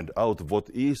to find out what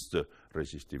is the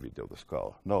resistivity of the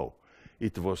skull. No,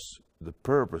 it was the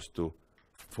purpose to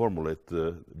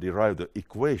derive the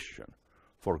equation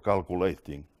for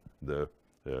calculating the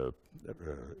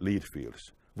lead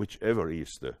fields, whichever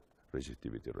is the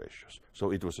resistivity ratios.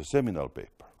 So it was a seminal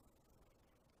paper.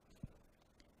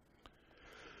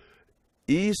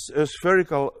 Is a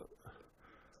spherical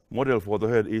model for the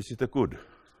head, is it a good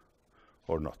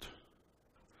or not?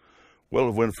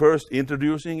 Well, when first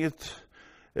introducing it,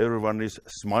 everyone is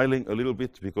smiling a little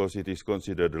bit because it is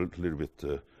considered a little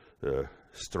bit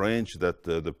strange that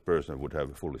the person would have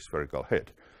a fully spherical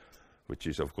head, which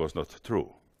is of course not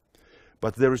true.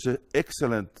 But there is an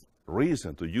excellent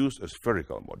reason to use a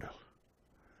spherical model.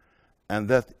 And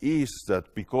that is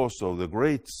that because of the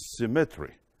great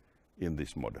symmetry in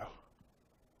this model,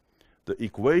 the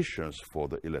equations for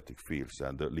the electric fields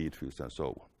and the lead fields and so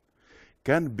on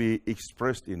can be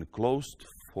expressed in closed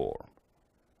form.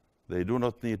 They do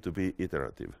not need to be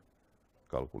iterative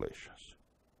calculations.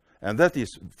 And that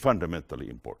is fundamentally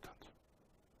important.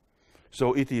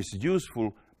 So it is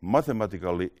useful,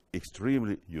 mathematically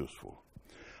extremely useful.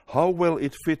 How well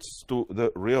it fits to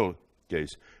the real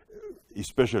case,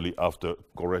 especially after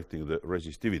correcting the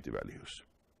resistivity values.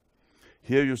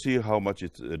 Here you see how much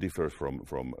it differs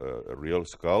from a real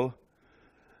skull.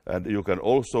 And you can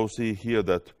also see here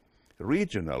that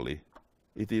regionally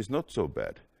it is not so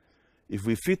bad. If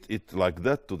we fit it like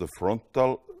that to the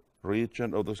frontal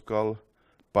region of the skull,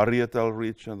 parietal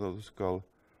region of the skull,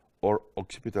 or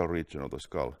occipital region of the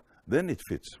skull, then it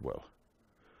fits well.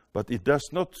 But it does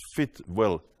not fit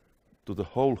well to the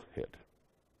whole head.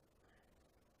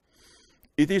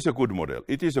 It is a good model.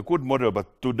 It is a good model,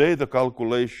 but today the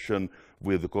calculation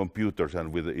with the computers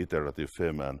and with the iterative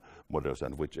Feynman models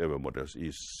and whichever models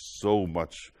is so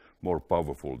much more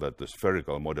powerful that the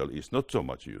spherical model is not so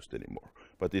much used anymore.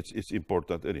 But it's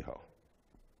important anyhow.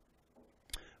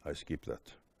 I skip that.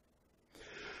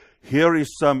 Here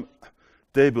is some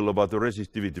table about the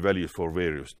resistivity values for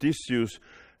various tissues,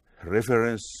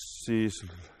 references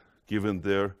given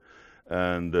there,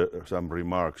 and some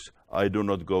remarks. I do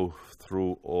not go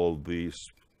through all these.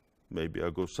 Maybe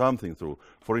I'll go something through.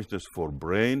 For instance, for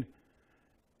brain,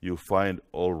 you find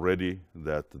already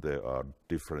that there are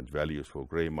different values for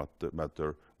gray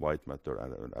matter, white matter,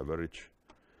 and an average.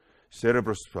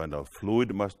 Cerebrospinal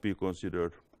fluid must be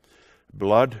considered.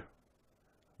 Blood,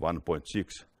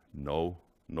 1.6, no,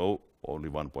 only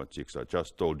 1.6. I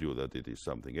just told you that it is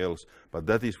something else, but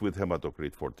that is with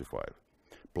hematocrit 45.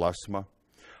 Plasma,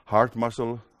 heart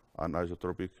muscle,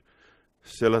 anisotropic,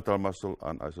 skeletal muscle,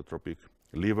 anisotropic,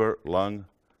 liver, lung,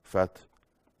 fat,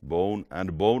 bone,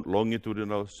 and bone,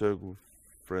 longitudinal,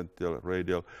 circumferential,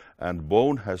 radial, and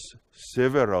bone has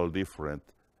several different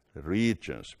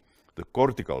regions. The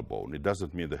cortical bone, it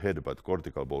doesn't mean the head, but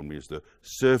cortical bone means the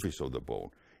surface of the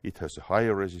bone. It has a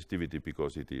higher resistivity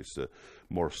because it is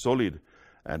more solid,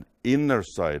 and inner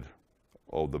side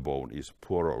of the bone is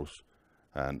porous,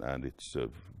 and it's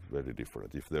very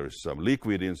different. If there is some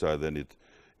liquid inside, then it,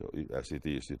 as it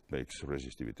is, it makes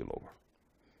resistivity lower.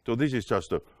 So this is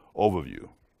just an overview.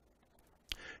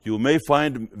 You may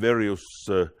find various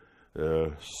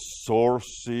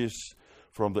sources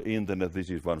from the internet. This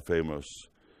is one famous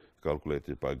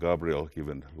calculated by Gabriel,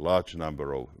 given large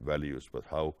number of values, but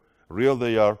how real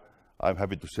they are, I'm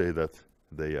happy to say that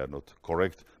they are not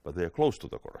correct, but they are close to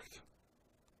the correct.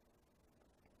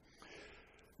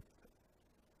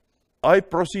 I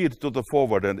proceed to the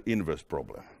forward and inverse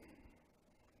problem.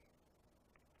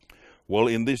 Well,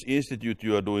 in this institute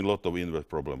you are doing a lot of inverse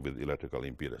problem with electrical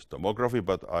impedance tomography,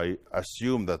 but I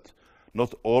assume that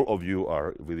not all of you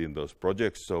are within those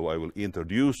projects, so I will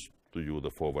introduce to you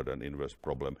the forward and inverse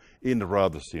problem in a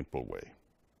rather simple way.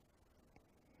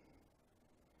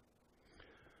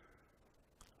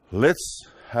 Let's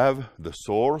have the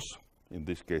source, in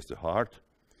this case the heart,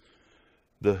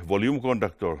 the volume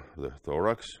conductor, the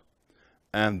thorax,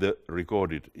 and the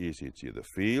recorded ECG, the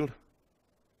field.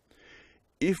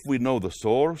 If we know the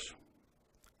source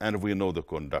and we know the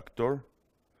conductor,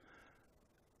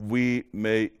 we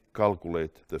may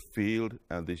calculate the field,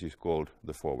 and this is called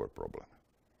the forward problem.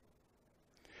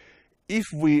 If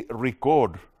we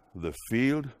record the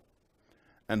field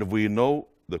and we know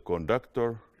the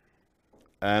conductor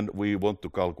and we want to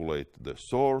calculate the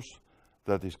source,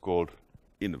 that is called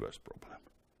inverse problem.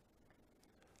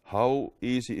 How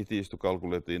easy it is to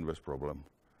calculate the inverse problem,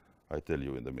 I tell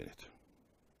you in a minute.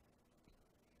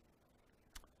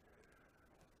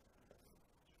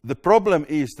 The problem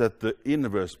is that the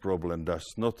inverse problem does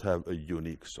not have a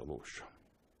unique solution.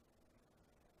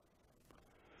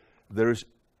 There is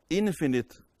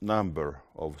infinite number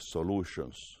of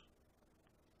solutions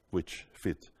which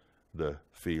fit the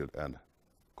field and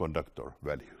conductor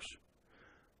values.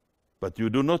 But you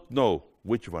do not know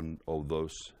which one of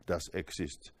those does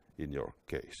exist in your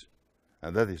case.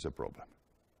 And that is a problem.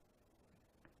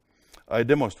 I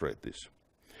demonstrate this.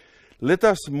 Let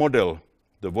us model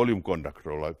the volume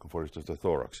conductor, like for instance the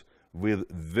thorax, with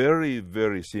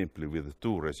very simply with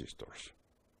two resistors.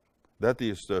 That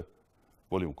is the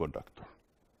volume conductor.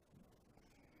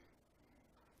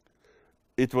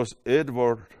 It was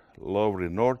Edward Lowry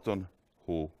Norton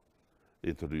who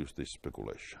introduced this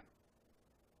speculation.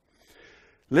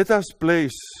 Let us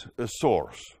place a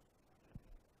source,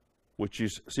 which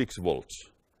is 6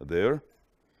 volts there,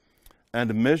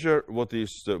 and measure what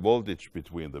is the voltage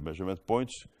between the measurement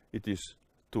points. It is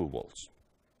 2 volts.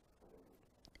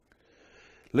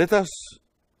 Let us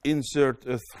insert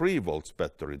a 3 volts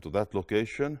battery to that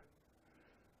location.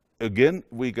 Again,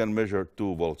 we can measure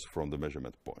 2 volts from the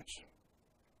measurement points.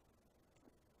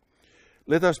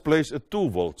 Let us place a 2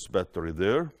 volts battery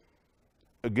there.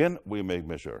 Again, we may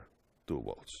measure 2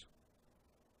 volts.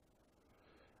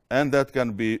 And that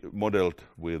can be modeled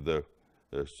with the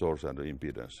source and the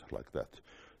impedance like that.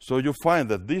 So you find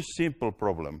that this simple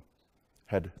problem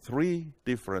had 3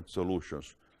 different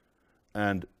solutions.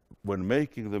 And when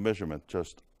making the measurement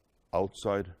just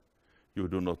outside, you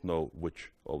do not know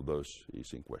which of those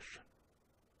is in question.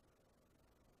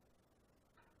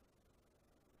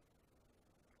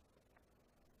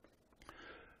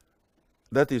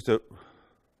 That is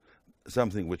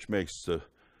something which makes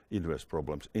inverse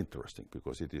problems interesting,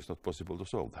 because it is not possible to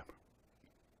solve them.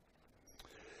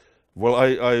 Well,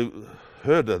 I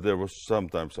heard that there was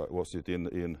sometimes, was it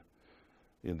in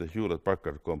the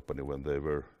Hewlett-Packard company when they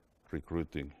were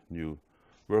recruiting new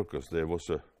workers, there was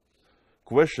a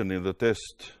question in the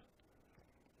test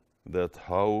that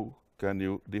how can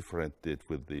you differentiate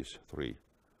with these 3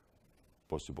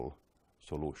 possible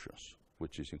solutions,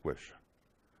 which is in question.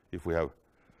 If we have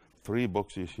 3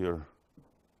 boxes here,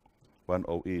 1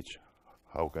 of each,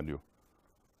 how can you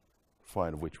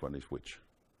find which one is which?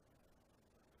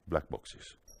 Black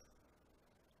boxes.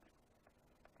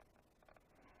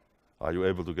 Are you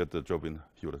able to get the job in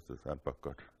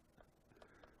Hewlett-Packard?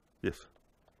 Yes.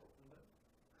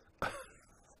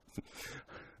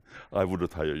 I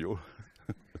wouldn't hire you.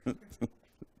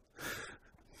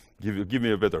 Give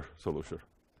me a better solution.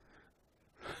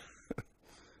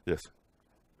 Yes.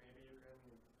 Maybe you can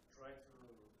try to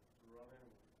run a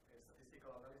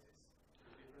statistical analysis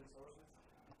with different sources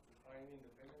to find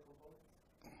independent components.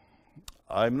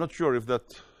 I'm not sure if that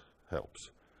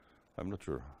helps. I'm not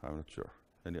sure.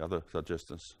 Any other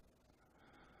suggestions?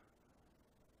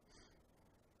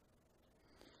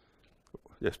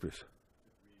 Yes, please. If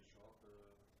we short the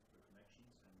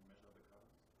connections and measure the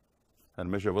current? And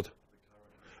measure what? The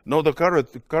current. No,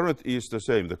 the current is the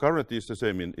same. The current is the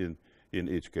same in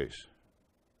each case.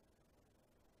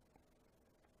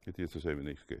 It is the same in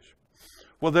each case.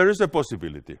 Well, there is a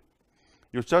possibility.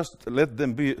 You just let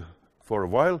them be for a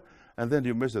while, and then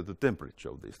you measure the temperature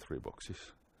of these 3 boxes.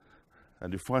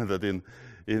 And you find that in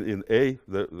A,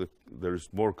 there is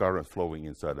more current flowing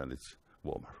inside and it's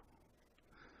warmer.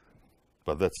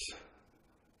 But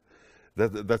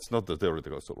that's not the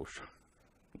theoretical solution.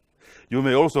 You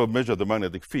may also measure the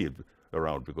magnetic field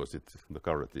around, because the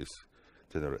current is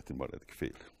generating magnetic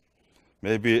field.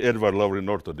 Maybe Edward Lowry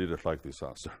Norton didn't like this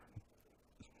answer.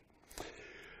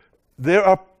 There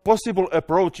are possible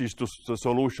approaches to the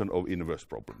solution of inverse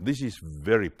problem. This is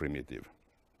very primitive.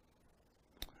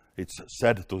 It's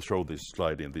sad to show this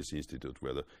slide in this institute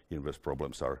where the inverse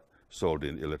problems are solved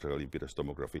in electrical impedance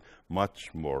tomography.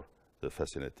 Much more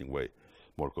fascinating way,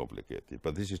 more complicated.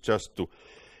 But this is just to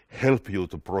help you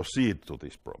to proceed to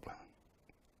this problem.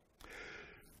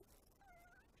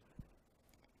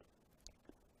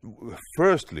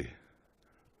 Firstly,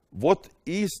 what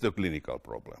is the clinical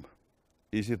problem?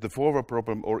 Is it the forward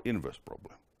problem or inverse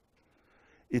problem?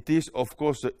 It is, of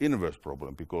course, the inverse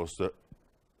problem, because the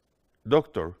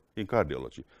doctor in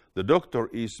cardiology, the doctor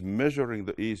is measuring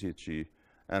the ECG,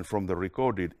 and from the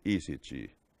recorded ECG,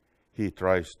 he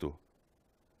tries to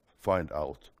find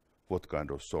out what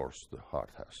kind of source the heart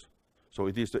has. So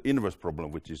it is the inverse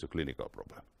problem which is a clinical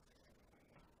problem.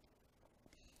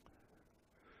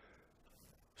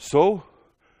 So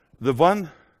the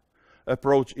one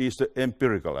approach is the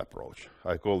empirical approach.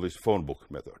 I call this phone book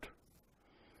method.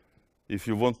 If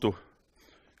you want to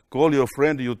call your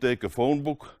friend, you take a phone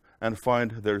book and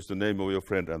find there is the name of your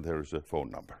friend and there is a phone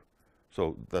number.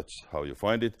 So that's how you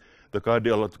find it. The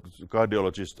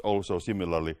cardiologist also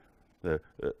similarly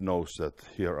knows that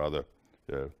here are the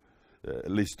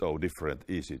list of different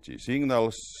ECG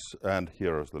signals, and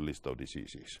here is the list of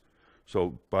diseases.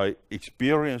 So by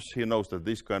experience, he knows that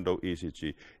this kind of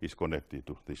ECG is connected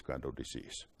to this kind of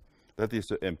disease. That is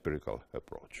the empirical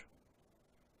approach.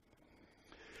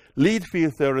 Lead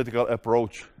field theoretical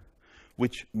approach,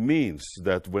 which means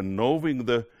that when knowing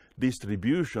the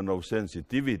distribution of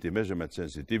sensitivity, measurement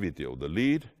sensitivity of the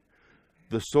lead,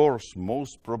 the source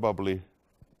most probably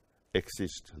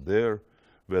exists there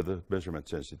where the measurement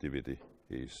sensitivity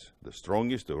is the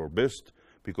strongest or best,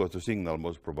 because the signal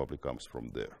most probably comes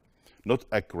from there. Not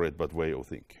accurate, but way of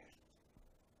thinking.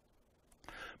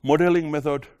 Modeling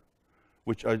method,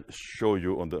 which I show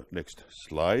you on the next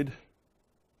slide,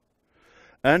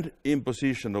 and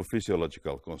imposition of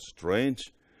physiological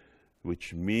constraints,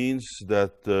 which means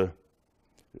that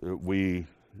we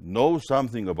know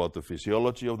something about the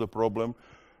physiology of the problem.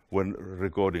 When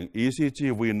recording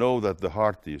ECG, we know that the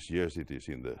heart is, yes, it is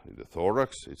in the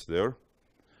thorax, it's there.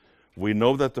 We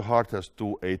know that the heart has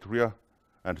 2 atria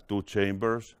and 2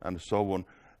 chambers and so on.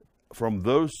 From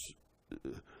those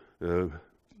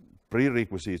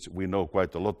prerequisites, we know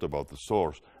quite a lot about the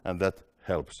source, and that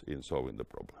helps in solving the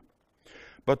problem.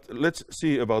 But let's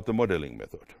see about the modeling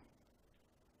method.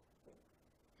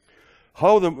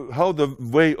 How the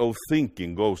way of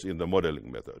thinking goes in the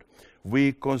modeling method.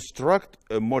 We construct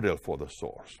a model for the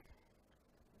source.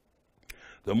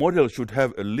 The model should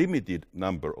have a limited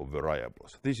number of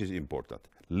variables. This is important.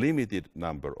 Limited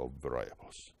number of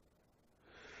variables.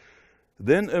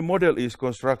 Then a model is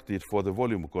constructed for the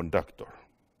volume conductor.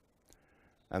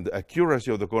 And the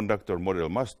accuracy of the conductor model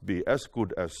must be as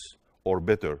good as or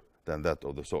better than that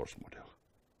of the source model.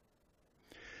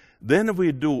 Then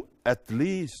we do at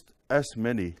least as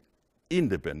many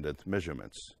independent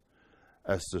measurements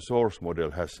as the source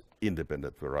model has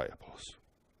independent variables.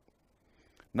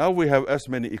 Now we have as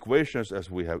many equations as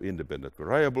we have independent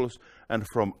variables, and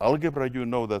from algebra you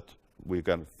know that we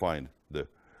can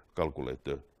calculate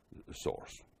the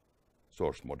source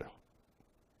model.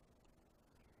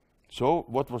 So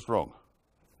what was wrong?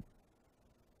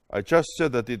 I just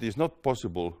said that it is not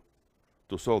possible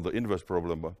to solve the inverse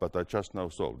problem, but I just now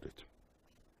solved it.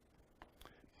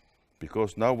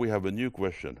 Because now we have a new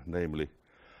question, namely,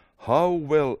 how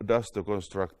well does the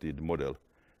constructed model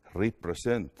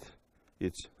represent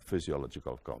its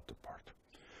physiological counterpart?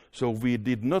 So we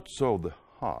did not solve the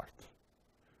heart.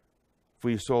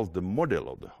 We solved the model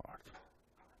of the heart.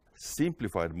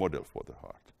 Simplified model for the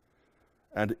heart.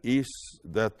 And is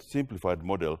that simplified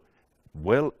model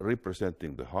well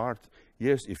representing the heart?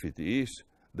 Yes, if it is,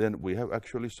 then we have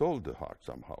actually solved the heart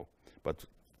somehow. But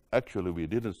actually we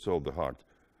didn't solve the heart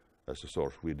as a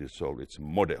source, we did solve its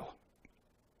model.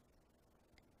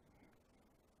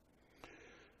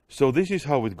 So this is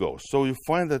how it goes. So you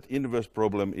find that inverse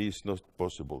problem is not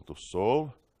possible to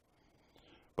solve.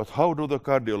 But how do the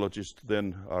cardiologists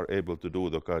then are able to do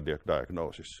the cardiac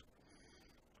diagnosis?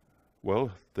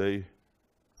 Well, the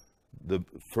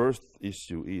first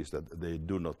issue is that they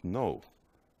do not know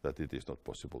that it is not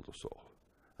possible to solve.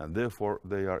 And therefore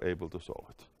they are able to solve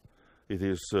it. It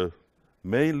is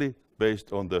mainly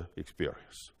based on the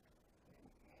experience.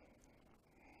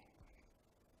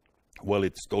 Well,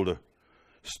 it's told a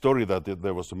story that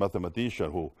there was a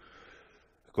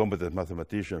competent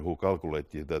mathematician who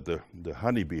calculated that the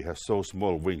honeybee has so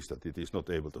small wings that it is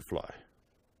not able to fly.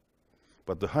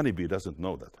 But the honeybee doesn't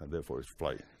know that, and therefore it's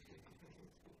flying.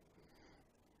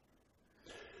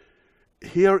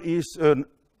 Here is an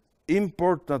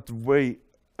important way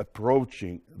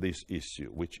approaching this issue,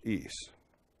 which is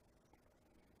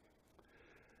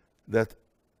that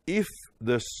if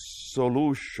the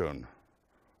solution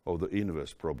of the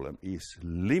inverse problem is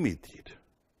limited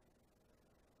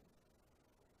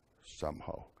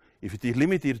somehow. If it is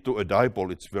limited to a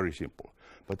dipole, it's very simple.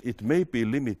 But it may be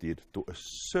limited to a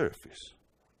surface.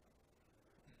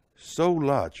 So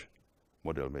large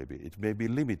model maybe, it may be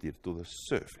limited to the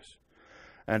surface.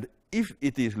 And if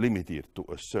it is limited to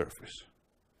a surface,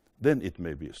 then it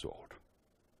may be solved.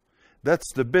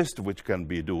 That's the best which can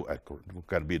be done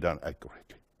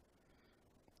accurately.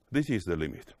 This is the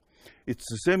limit.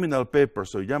 It's a seminal paper,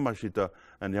 so Yamashita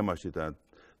and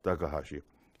Takahashi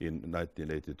in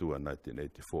 1982 and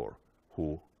 1984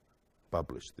 who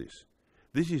published this.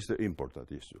 This is the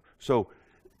important issue. So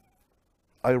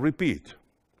I repeat,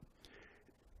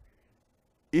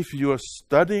 if you are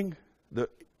studying the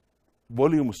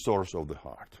volume source of the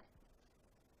heart,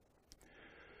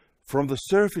 from the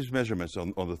surface measurements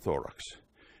on the thorax,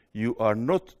 you are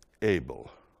not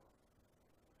able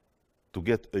to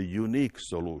get a unique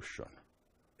solution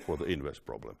for the inverse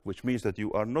problem, which means that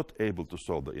you are not able to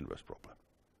solve the inverse problem.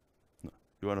 No,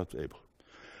 you are not able.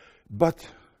 But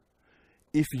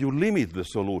if you limit the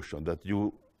solution, that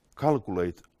you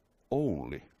calculate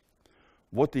only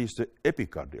what is the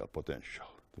epicardial potential,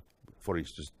 for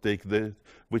instance, take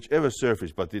whichever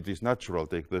surface, but it is natural,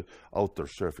 take the outer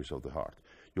surface of the heart.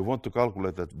 You want to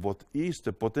calculate that what is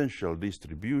the potential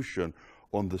distribution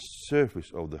on the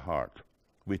surface of the heart,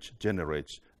 which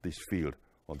generates this field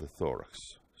on the thorax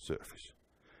surface.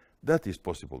 That is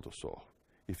possible to solve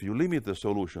if you limit the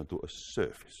solution to a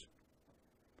surface.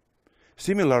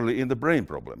 Similarly, in the brain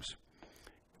problems,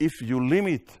 if you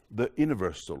limit the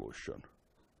inverse solution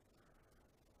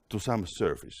to some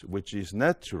surface, which is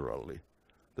naturally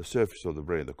the surface of the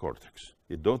brain, the cortex,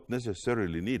 it don't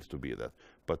necessarily need to be that,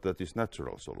 but that is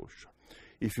natural solution.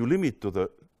 If you limit to the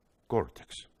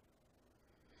cortex,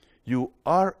 you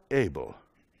are able,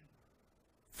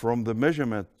 from the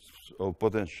measurement of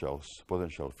potential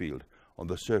field on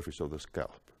the surface of the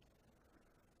scalp,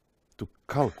 to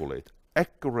calculate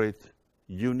accurate,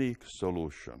 unique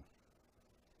solution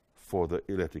for the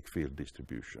electric field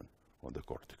distribution on the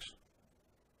cortex.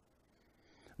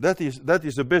 That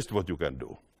is the best what you can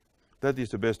do. That is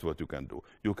the best what you can do.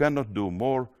 You cannot do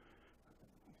more.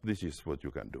 This is what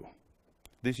you can do.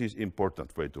 This is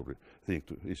important way to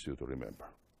issue to remember.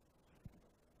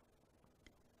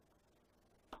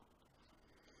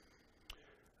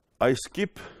 I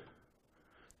skip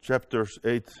chapters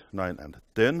 8, 9, and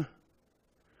 10.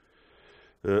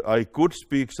 I could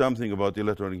speak something about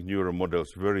electronic neuron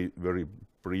models very, very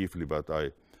briefly, but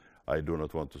I do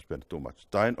not want to spend too much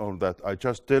time on that. I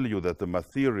just tell you that the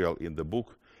material in the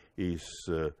book is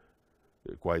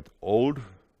quite old,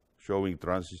 showing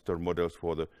transistor models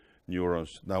for the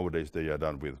neurons. Nowadays they are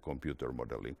done with computer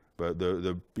modeling. But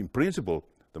in principle,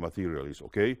 the material is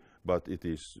okay, but it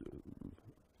is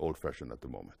old-fashioned at the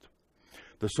moment.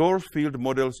 The source field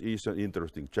models is an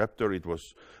interesting chapter. It was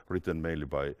written mainly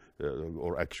by,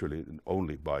 or actually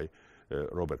only by,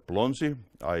 Robert Plonsi.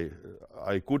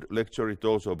 I could lecture it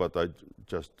also, but I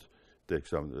just take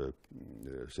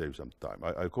save some time.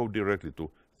 I go directly to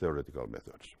theoretical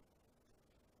methods.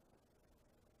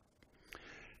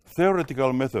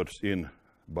 Theoretical methods in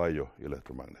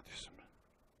bioelectromagnetism.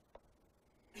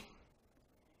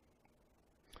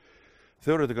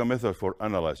 Theoretical methods for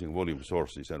analyzing volume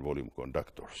sources and volume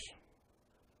conductors.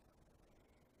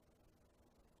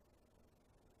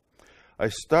 I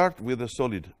start with the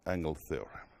solid angle theorem.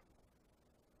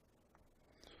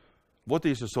 What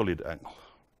is a solid angle?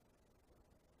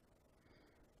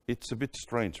 It's a bit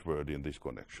strange word in this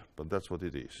connection, but that's what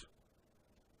it is.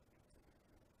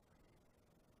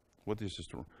 What is a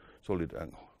solid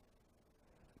angle?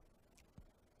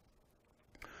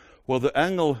 Well, the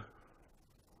angle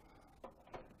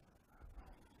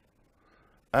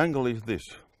is this.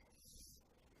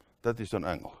 That is an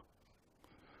angle.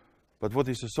 But what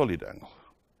is a solid angle?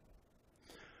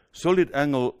 Solid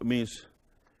angle means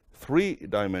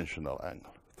three-dimensional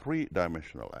angle.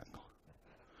 Three-dimensional angle.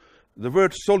 The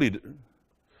word solid,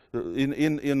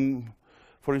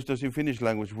 for instance, in Finnish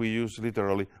language, we use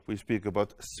literally, we speak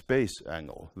about space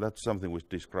angle. That's something which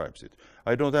describes it.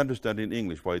 I don't understand in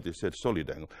English why it is said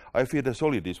solid angle. I feel the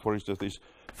solid is, for instance, this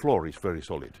floor is very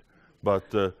solid.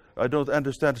 But I don't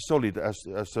understand solid as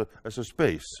a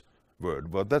space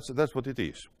word, but that's what it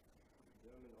is.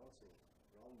 German also,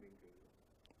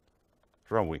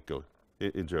 Raumwinkel.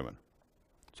 Raumwinkel in German.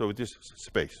 So it is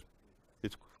space.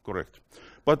 It's correct.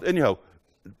 But anyhow,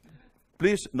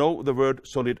 please know the word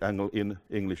solid angle in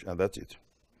English, and that's it.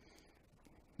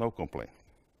 No complaint.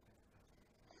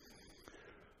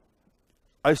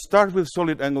 I start with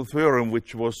solid angle theorem,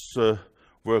 which was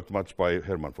worked much by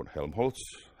Hermann von Helmholtz.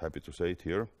 Happy to say it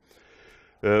here.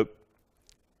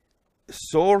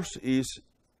 Source is,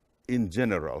 in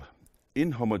general,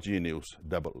 inhomogeneous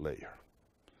double layer.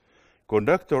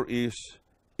 Conductor is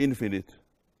infinite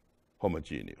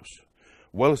homogeneous.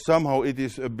 Well, somehow it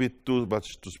is a bit too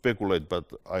much to speculate, but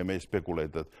I may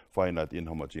speculate that finite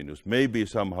inhomogeneous may be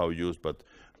somehow used, but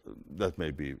that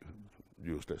may be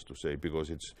useless to say because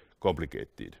it's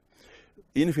complicated.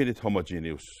 Infinite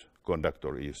homogeneous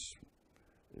conductor is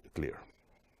clear.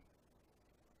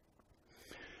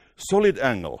 Solid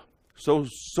angle. So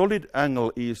solid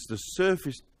angle is the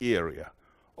surface area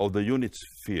of the unit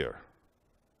sphere.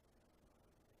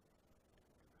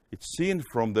 It's seen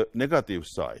from the negative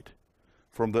side,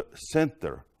 from the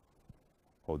center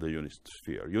of the unit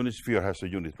sphere. Unit sphere has a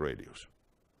unit radius.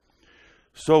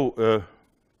 So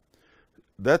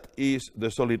that is the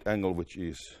solid angle which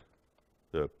is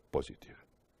positive.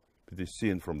 It is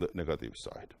seen from the negative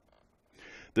side.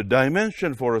 The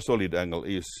dimension for a solid angle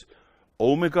is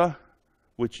omega,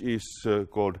 which is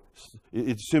called,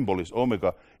 its symbol is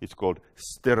omega, it's called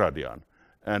steradian,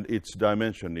 and its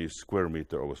dimension is square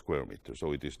meter over square meter,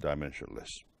 so it is dimensionless.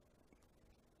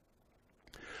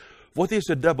 What is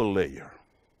a double layer?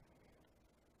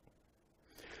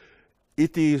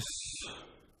 It is,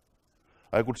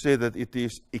 I could say that it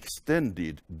is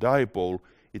extended dipole.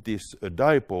 It is a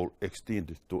dipole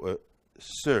extended to a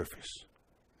surface.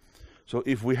 So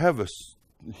if we have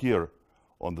here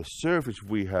on the surface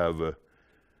we have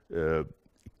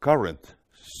current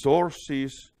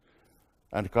sources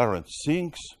and current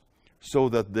sinks, so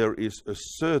that there is a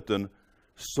certain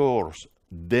source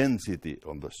density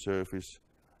on the surface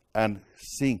and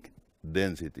sink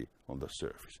density on the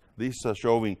surface. These are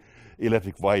showing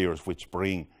electric wires which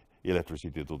bring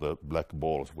electricity to the black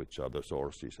balls, which are the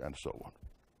sources, and so on.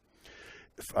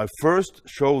 If I first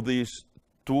show these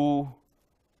two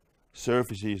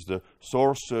surfaces, the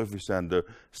source surface and the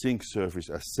sink surface,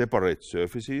 as separate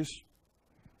surfaces,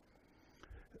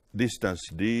 distance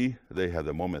d, they have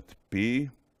the moment p,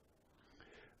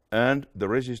 and the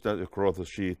resistance across the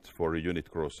sheet for a unit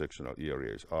cross-sectional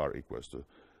area is R equals to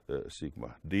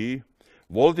sigma d.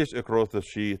 voltage across the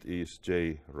sheet is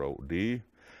J rho d,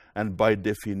 and by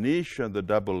definition the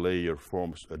double layer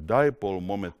forms a dipole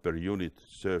moment per unit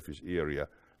surface area.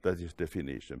 That is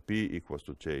definition, P equals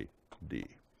to J d.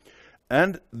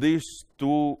 And this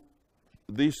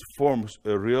forms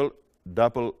a real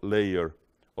double layer,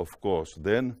 of course,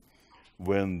 then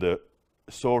when the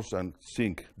source and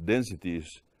sink densities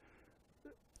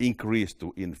increase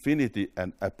to infinity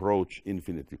and approach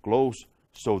infinity close,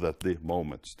 so that the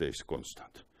moment stays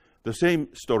constant. The same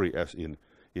story as in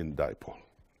dipole.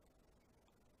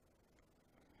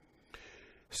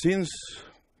 Since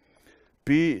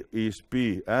P is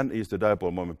P and is the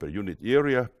dipole moment per unit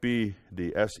area, P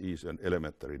ds is an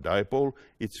elementary dipole.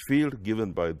 Its field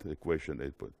given by the equation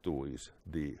 8.2 is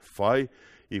d phi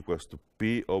equals to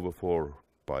P over 4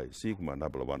 pi sigma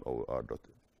nabla 1 over r dot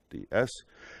ds.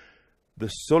 The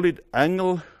solid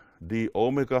angle d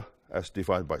omega as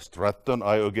defined by Stratton,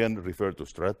 I again refer to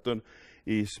Stratton,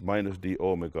 is minus d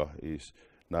omega is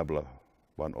nabla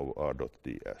 1 over r dot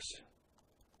ds.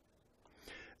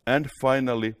 And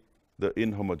finally, the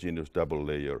inhomogeneous double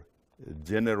layer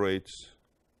generates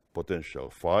potential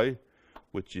phi,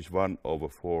 which is 1 over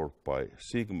 4 pi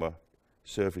sigma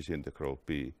surface integral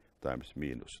P times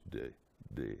minus d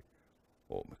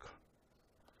omega.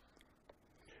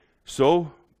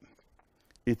 So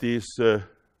it is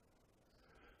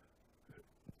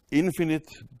infinite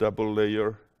double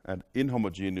layer and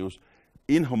inhomogeneous.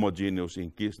 Inhomogeneous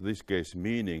in this case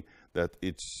meaning that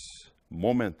its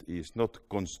moment is not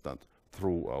constant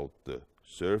throughout the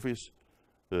surface,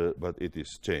 but it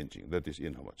is changing. That is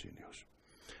inhomogeneous.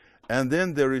 And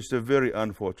then there is a very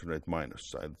unfortunate minus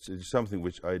side. It is something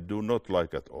which I do not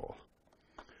like at all.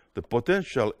 The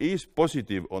potential is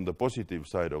positive on the positive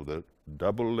side of the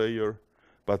double layer,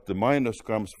 but the minus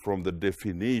comes from the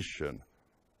definition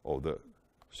of the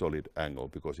solid angle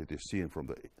because it is seen from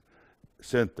the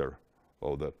center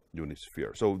of the unit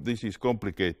sphere. So this is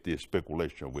complicated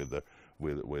speculation with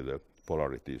the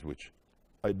polarities, which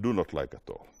I do not like at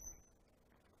all.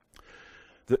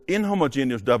 The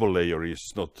inhomogeneous double layer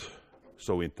is not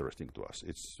so interesting to us.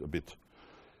 It's a bit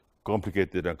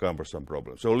complicated and cumbersome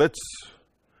problem. So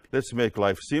let's make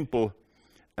life simple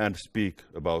and speak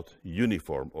about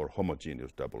uniform or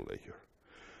homogeneous double layer.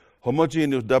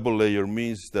 Homogeneous double layer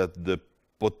means that the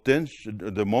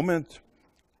moment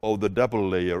of the double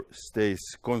layer stays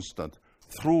constant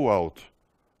throughout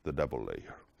the double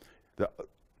layer. The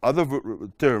other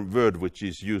word which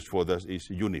is used for this is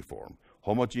uniform.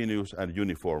 Homogeneous and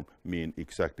uniform mean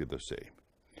exactly the same.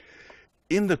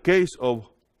 In the case of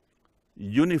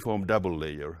uniform double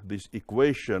layer, this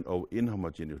equation of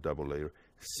inhomogeneous double layer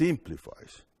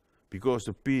simplifies because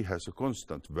the P has a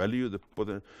constant value, the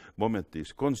moment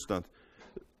is constant,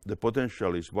 the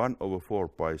potential is 1 over 4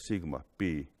 pi sigma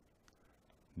P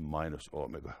minus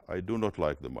omega. I do not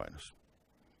like the minus.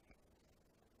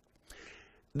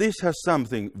 This has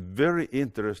something very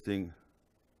interesting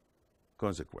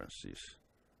consequences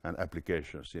and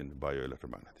applications in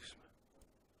bioelectromagnetism.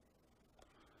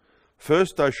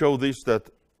 First, I show this that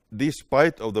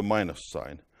despite of the minus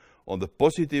sign, on the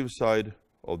positive side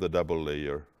of the double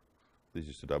layer, this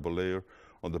is the double layer,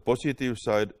 on the positive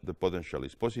side the potential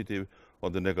is positive,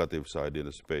 on the negative side in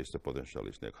the space the potential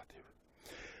is negative.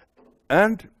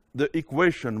 And the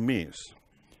equation means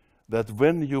that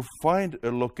when you find a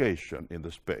location in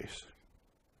the space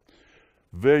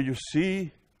where you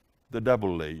see the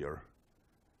double layer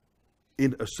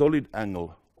in a solid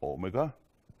angle omega,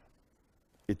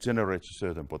 it generates a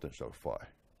certain potential phi.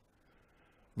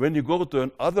 When you go to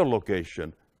another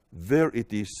location where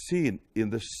it is seen in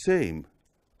the same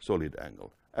solid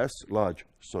angle, as large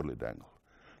solid angle,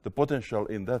 the potential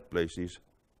in that place is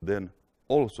then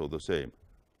also the same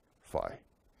phi.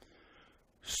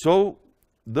 So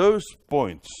those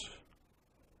points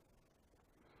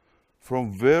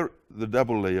from where the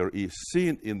double layer is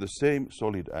seen in the same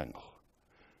solid angle,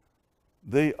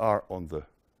 they are on the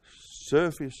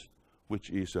surface which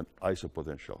is an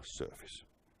isopotential surface.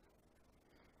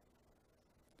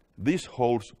 This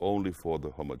holds only for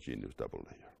the homogeneous double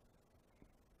layer.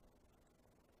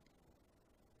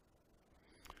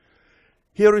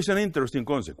 Here is an interesting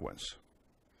consequence,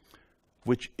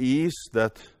 which is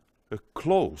that a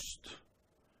closed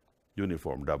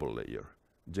uniform double layer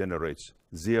generates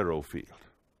zero field.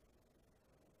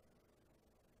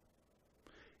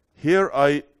 Here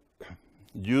I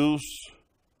use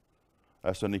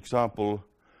as an example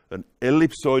an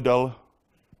ellipsoidal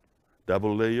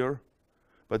double layer,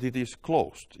 but it is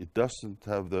closed. It doesn't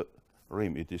have the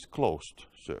rim, it is closed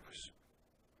surface.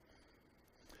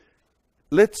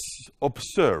 Let's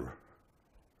observe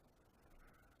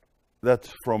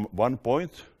that from one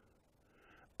point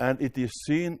and it is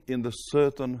seen in the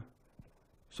certain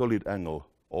solid angle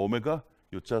omega.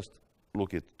 You just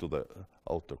look it to the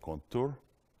outer contour,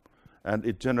 and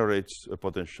it generates a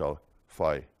potential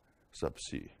phi sub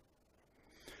c.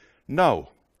 Now,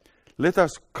 let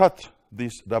us cut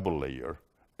this double layer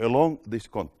along this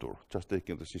contour, just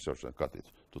taking the scissors and cut it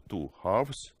to two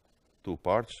halves, two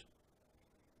parts.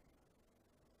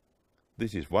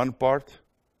 This is one part.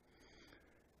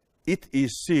 It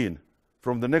is seen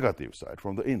from the negative side,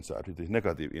 from the inside. It is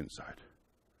negative inside.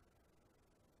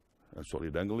 And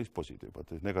solid angle is positive, but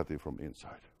it's negative from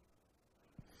inside.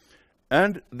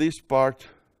 And this part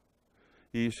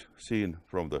is seen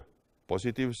from the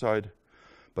positive side,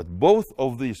 but both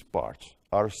of these parts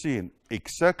are seen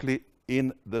exactly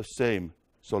in the same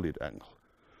solid angle.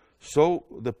 So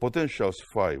the potentials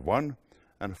phi 1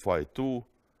 and phi 2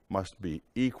 must be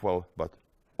equal but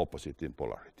opposite in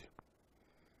polarity.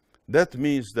 That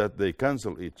means that they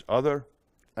cancel each other,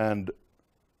 and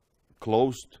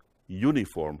closed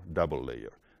uniform double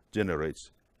layer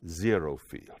generates zero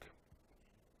field.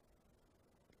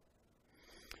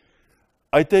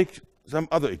 I take some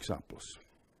other examples.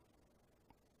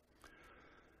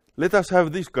 Let us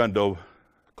have this kind of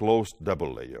closed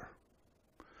double layer.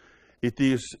 It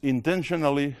is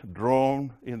intentionally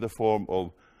drawn in the form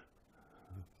of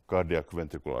cardiac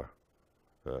ventricular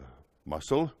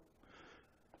muscle.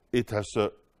 It has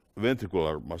a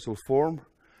ventricular muscle form,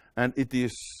 and it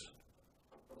is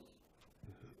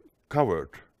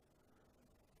covered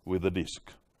with a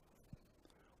disc,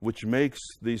 which makes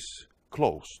this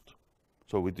closed.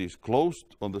 So it is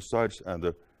closed on the sides and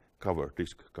the cover,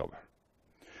 disc cover.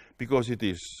 Because it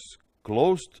is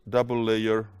closed double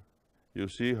layer, you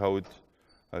see how it,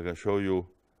 I can show you,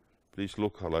 please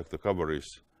look how like the cover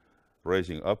is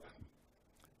raising up.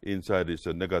 Inside is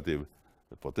a negative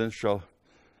potential.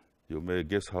 You may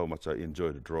guess how much I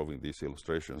enjoyed drawing these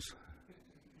illustrations.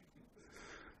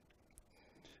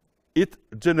 It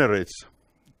generates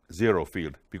zero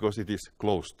field because it is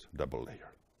closed double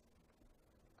layer.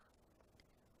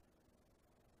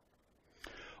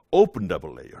 Open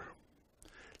double layer.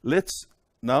 Let's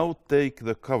now take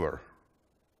the cover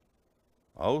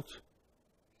out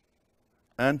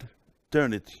and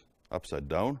turn it upside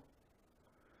down.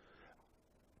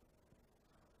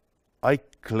 I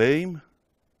claim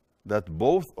that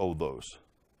both of those,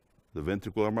 the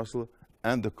ventricular muscle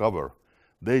and the cover,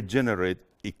 they generate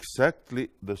exactly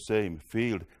the same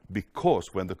field, because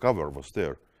when the cover was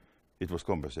there, it was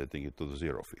compensating it to the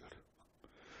zero field.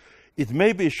 It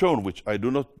may be shown, which I do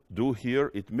not do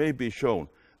here, it may be shown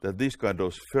that this kind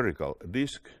of spherical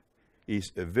disk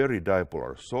is a very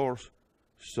dipolar source,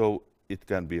 so it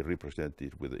can be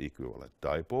represented with the equivalent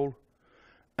dipole.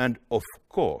 And of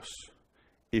course,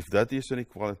 if that is an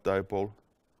equivalent dipole,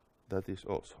 that is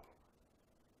also.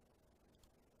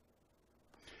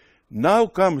 Now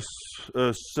comes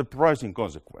a surprising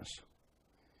consequence.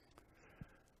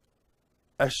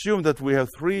 Assume that we have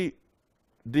three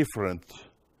different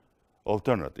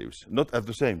alternatives, not at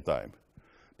the same time,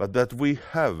 but that we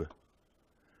have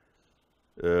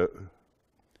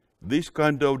this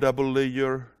kind of double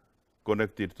layer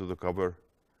connected to the cover,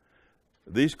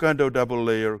 this kind of double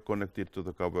layer connected to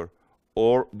the cover,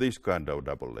 or this kind of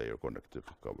double layer connected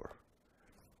to the cover.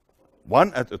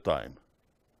 One at a time,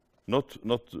 not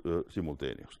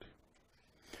simultaneously.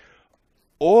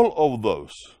 All of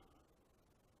those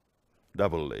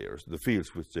double layers, the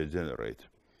fields which they generate,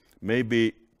 may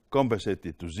be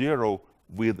compensated to zero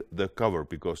with the cover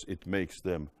because it makes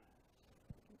them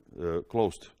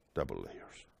closed double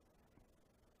layers.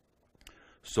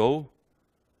 So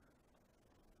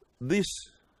this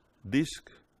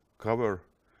disk cover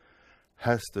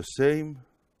has the same,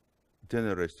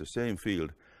 generates the same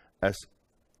field as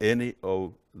any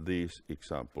of these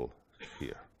examples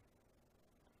here.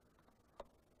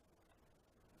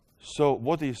 So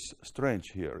what is strange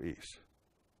here is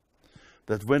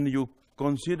that when you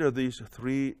consider these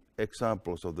three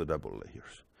examples of the double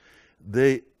layers,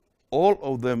 all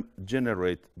of them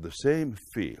generate the same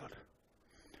field,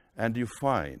 and you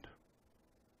find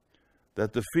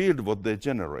that the field what they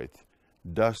generate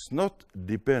does not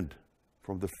depend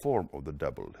from the form of the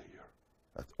double layer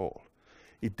at all.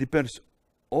 It depends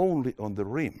only on the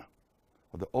rim,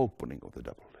 or the opening of the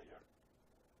double layer.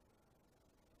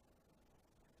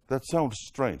 That sounds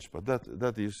strange, but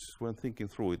that is, when thinking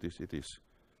through it is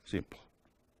simple.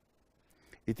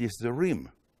 It is the rim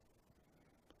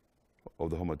of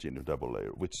the homogeneous double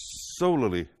layer which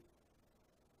solely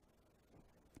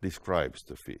describes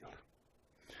the field.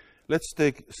 Let's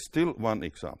take still one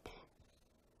example.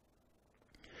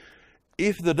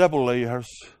 If the double layer has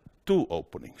two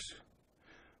openings,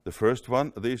 The first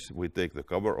one, this, we take the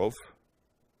cover off,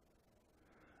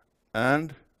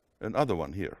 and another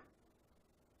one here.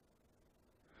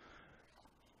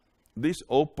 This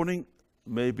opening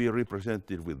may be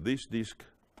represented with this disc,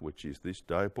 which is this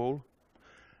dipole.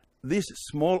 This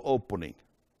small opening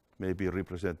may be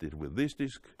represented with this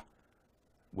disc,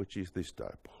 which is this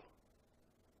dipole.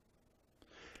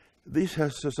 This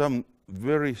has some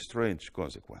very strange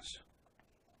consequence.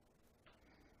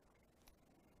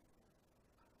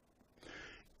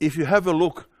 If you have a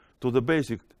look to the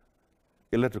basic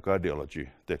electrocardiology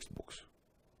textbooks,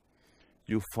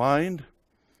 you find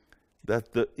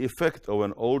that the effect of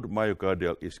an old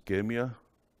myocardial ischemia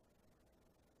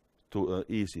to an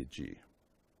ECG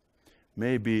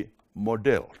may be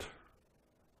modeled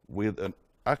with an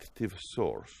active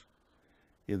source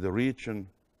in the region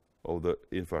of the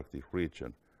infarctive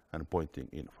region and pointing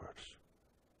inwards.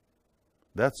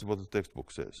 That's what the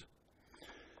textbook says.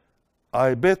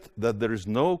 I bet that there is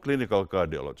no clinical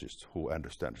cardiologist who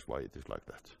understands why it is like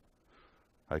that.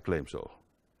 I claim so.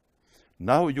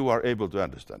 Now you are able to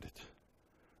understand it.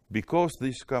 Because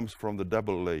this comes from the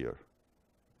double layer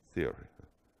theory,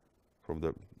 from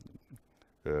the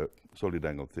solid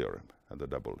angle theorem and the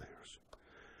double layers.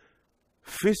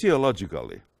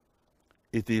 Physiologically,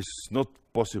 it is not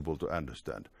possible to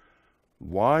understand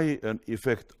why an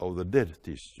effect of the dead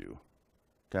tissue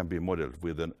can be modeled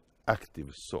with an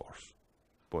active source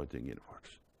pointing inwards.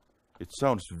 It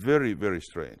sounds very, very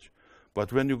strange.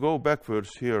 But when you go backwards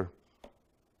here,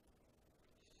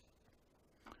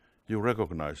 you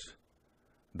recognize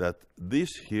that this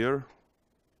here,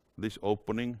 this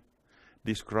opening,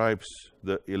 describes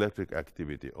the electric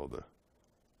activity of the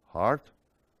heart,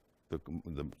 the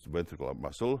ventricular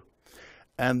muscle,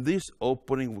 and this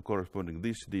opening corresponding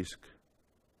this disc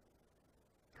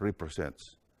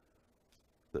represents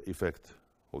the effect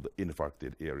of the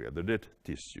infarcted area, the dead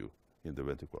tissue in the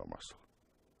ventricular muscle.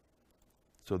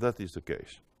 So that is the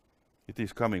case. It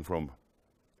is coming from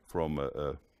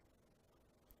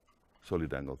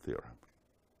solid angle theorem.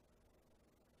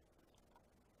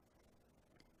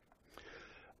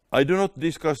 I do not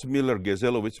discuss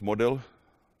Miller-Geselowitz model.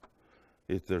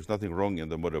 There's nothing wrong in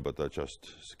the model, but I just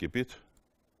skip it.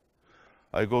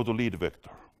 I go to lead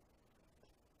vector.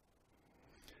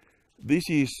 This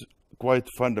is quite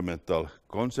fundamental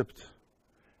concept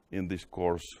in this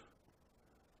course,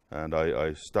 and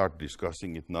I start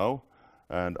discussing it now,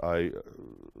 and I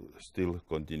still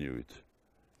continue it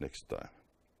next time.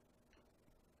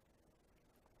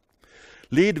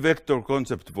 Lead vector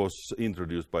concept was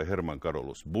introduced by Hermann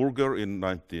Carolus Burger in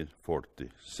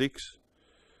 1946.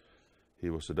 He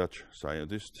was a Dutch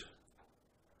scientist.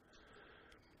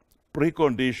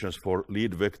 Preconditions for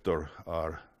lead vector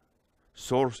are: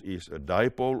 source is a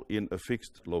dipole in a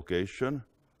fixed location,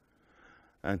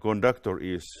 and conductor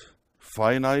is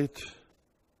finite,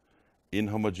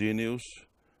 inhomogeneous,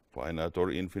 finite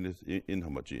or infinite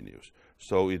inhomogeneous.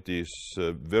 So it is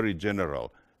very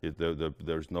general.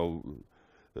 There's no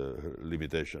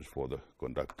limitations for the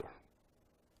conductor.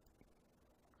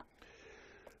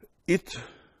 It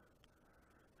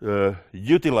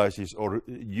utilizes or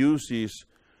uses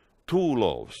two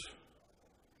laws.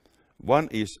 One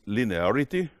is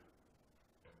linearity,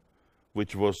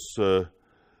 which was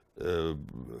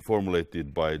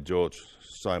formulated by George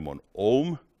Simon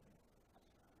Ohm,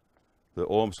 the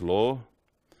Ohm's law,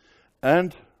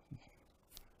 and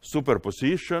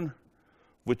superposition,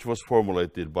 which was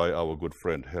formulated by our good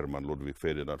friend Hermann Ludwig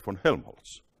Ferdinand von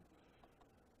Helmholtz.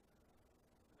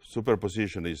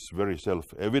 Superposition is very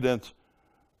self-evident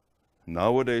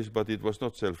nowadays, but it was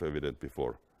not self-evident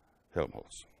before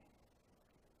Helmholtz.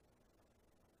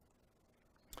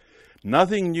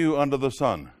 Nothing new under the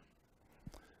sun.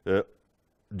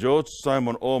 George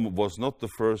Simon Ohm was not the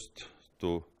first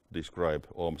to describe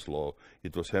Ohm's law.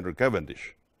 It was Henry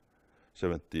Cavendish,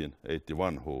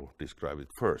 1781, who described it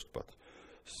first, but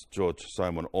George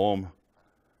Simon Ohm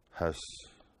has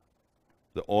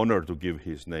the honor to give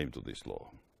his name to this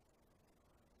law.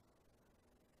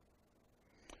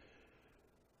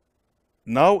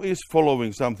 Now is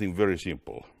following something very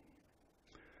simple.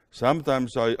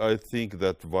 Sometimes I think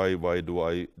that why do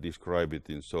I describe it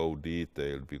in so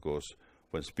detailed, because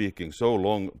when speaking so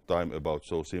long time about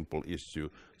so simple issue,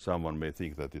 someone may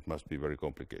think that it must be very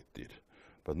complicated.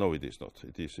 But no, it is not.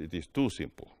 It is too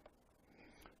simple.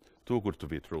 Too good to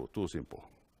be true, too simple.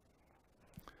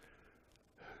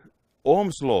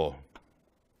 Ohm's law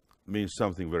means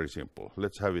something very simple.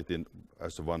 Let's have it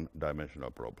as a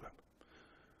one-dimensional problem.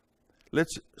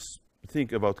 Let's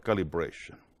think about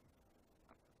calibration.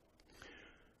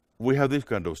 We have this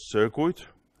kind of circuit.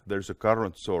 There's a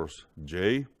current source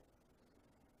J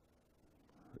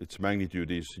its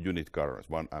magnitude is unit current,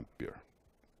 1 ampere.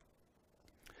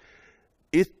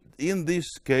 In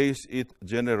this case, it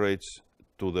generates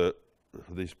to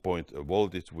this point a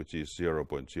voltage which is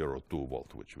 0.02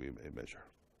 volt, which we may measure.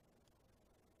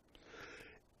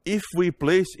 If we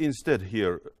place instead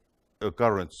here a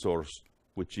current source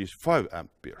which is 5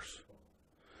 amperes,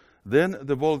 then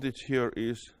the voltage here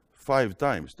is 5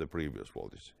 times the previous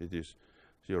voltage. It is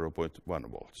 0.1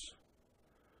 volts.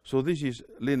 So this is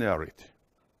linearity.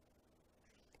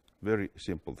 Very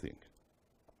simple thing.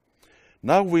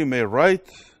 Now we may write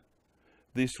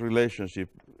this relationship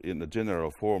in a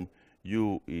general form.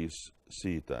 U is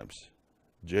C times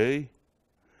J,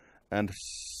 and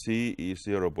C is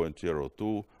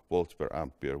 0.02 volts per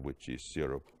ampere, which is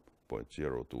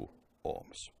 0.02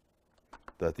 ohms.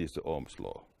 That is the Ohm's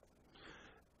law.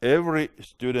 Every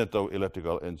student of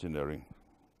electrical engineering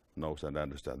knows and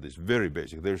understands this. Very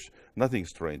basic. There's nothing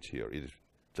strange here. It is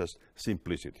just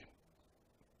simplicity.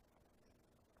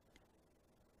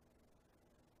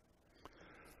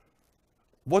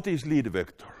 What is lead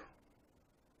vector?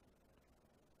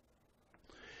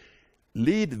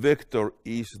 Lead vector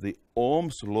is the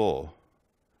Ohm's law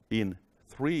in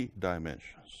 3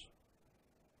 dimensions.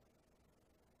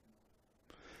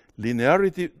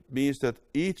 Linearity means that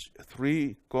each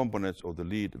 3 components of the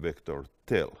lead vector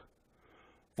tell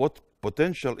what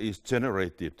potential is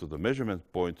generated to the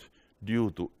measurement point due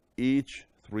to each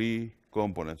 3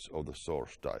 components of the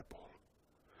source dipole.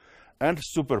 And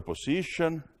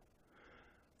superposition,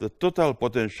 the total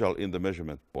potential in the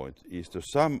measurement point is the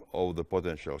sum of the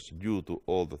potentials due to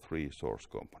all the 3 source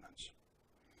components.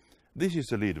 This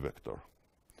is a lead vector.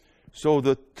 So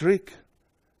the trick,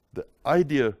 the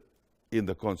idea in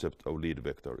the concept of lead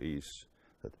vector is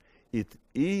that it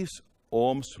is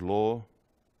Ohm's law,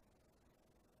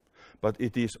 but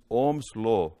it is Ohm's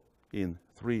law in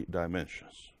 3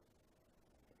 dimensions.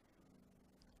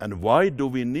 And why do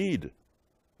we need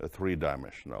a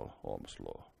 3-dimensional Ohm's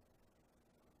law?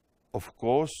 Of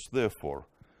course, therefore,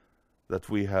 that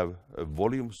we have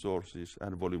volume sources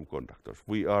and volume conductors.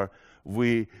 We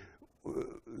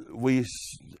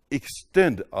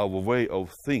extend our way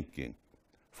of thinking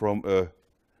from a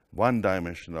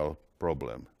 1-dimensional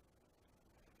problem,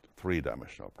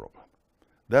 3-dimensional problem.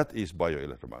 That is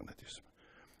bioelectromagnetism.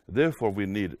 Therefore, we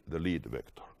need the lead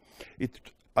vector.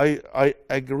 I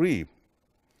agree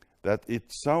that it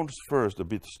sounds first a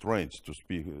bit strange to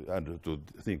speak and to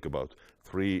think about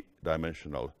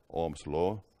 3-dimensional Ohm's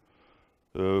law.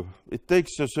 It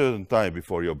takes a certain time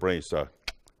before your brains are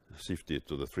shifted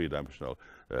to the 3-dimensional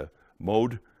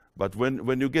mode. But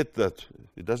when you get that,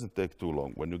 it doesn't take too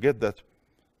long. When you get that,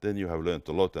 then you have learned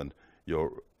a lot and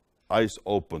your eyes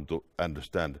open to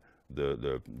understand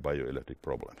the bioelectric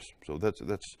problems. So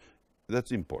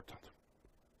that's important.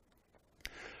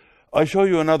 I show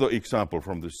you another example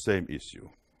from the same issue,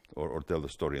 or tell the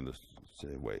story in the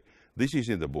same way. This is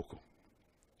in the book.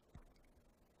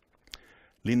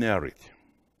 Linearity.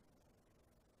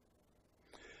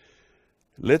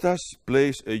 Let us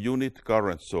place a unit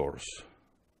current source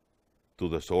to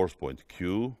the source point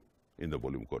Q in the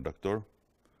volume conductor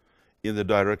in the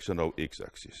direction of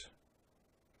x-axis.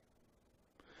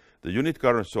 The unit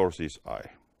current source is I.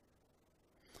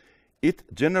 It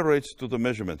generates to the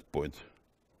measurement point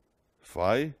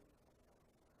phi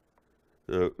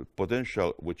the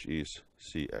potential which is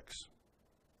Cx.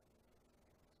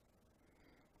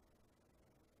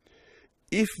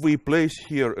 If we place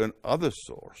here another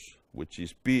source which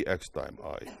is Px times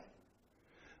I,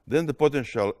 then the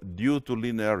potential due to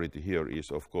linearity here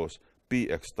is of course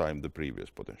Px times the previous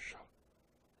potential.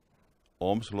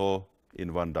 Ohm's law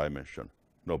in 1 dimension,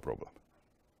 no problem.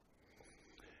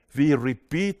 We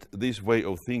repeat this way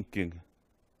of thinking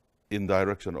in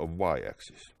direction of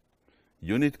y-axis.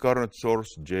 Unit current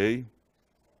source J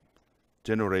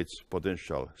generates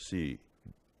potential C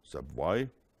sub y.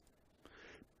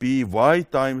 Py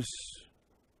times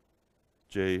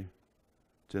J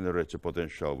generates a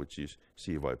potential which is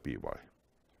Cy Py.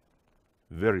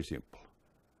 Very simple.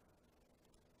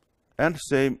 And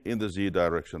same in the z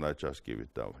direction, I just give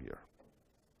it down here.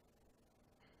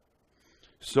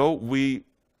 So we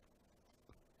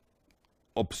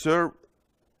observe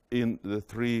in the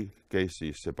 3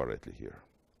 cases separately here.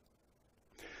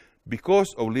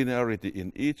 Because of linearity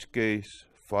in each case,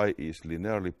 phi is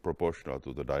linearly proportional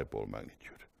to the dipole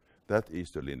magnitude. That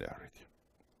is the linearity.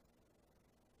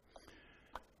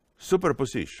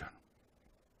 Superposition.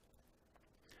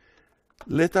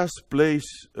 Let us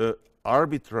place an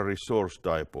arbitrary source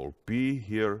dipole P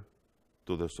here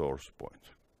to the source point.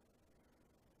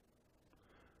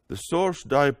 The source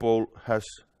dipole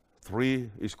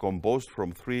is composed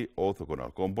from 3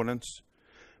 orthogonal components,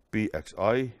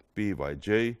 Pxi,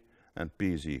 Pyj, and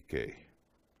Pzk.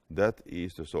 That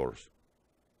is the source.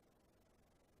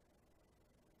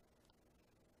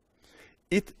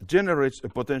 It generates a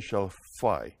potential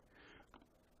phi,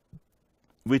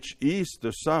 which is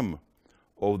the sum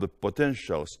of the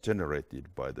potentials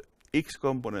generated by the x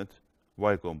component,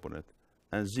 y component,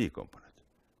 and z component.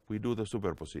 We do the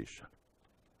superposition.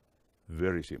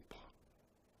 Very simple.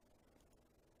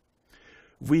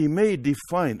 We may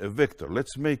define a vector.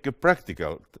 Let's make a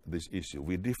practical this issue.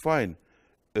 We define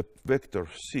a vector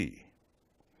c,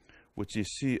 which is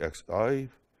cxi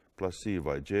plus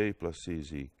cyj plus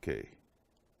czk.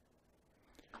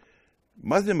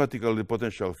 Mathematically, the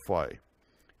potential phi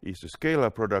is the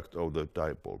scalar product of the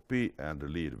dipole p and the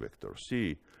lead vector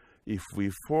c. If we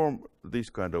form this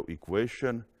kind of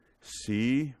equation,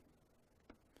 c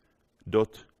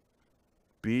dot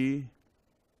p,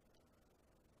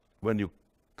 when you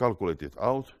calculate it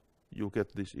out, you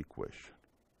get this equation.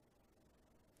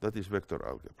 That is vector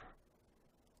algebra.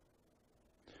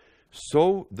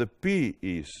 So the p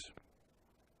is,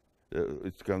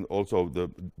 it can also, the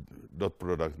dot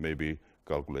product may be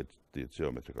calculated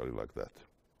geometrically like that.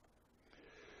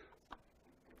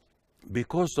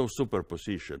 Because of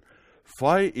superposition,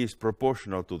 phi is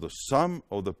proportional to the sum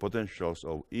of the potentials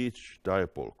of each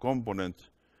dipole component.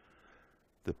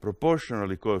 The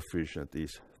proportionality coefficient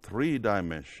is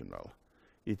three-dimensional.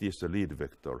 It is the lead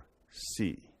vector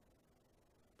c.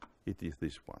 It is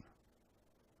this one.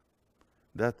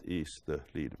 That is the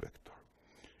lead vector.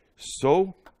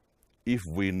 So, if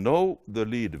we know the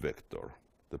lead vector,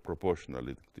 the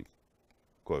proportionality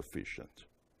coefficient,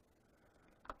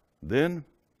 then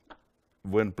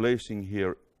when placing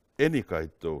here any kind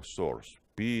of source,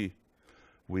 P,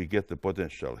 we get the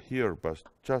potential here but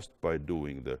just by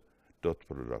doing the dot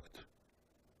product.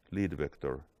 Lead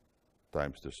vector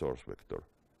times the source vector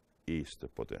is the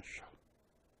potential.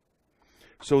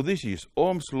 So this is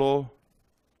Ohm's law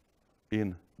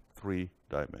in 3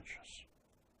 dimensions.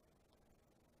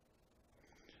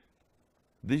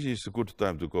 This is a good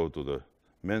time to go to the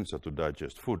Mensa to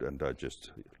digest food and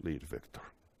digest lead vector.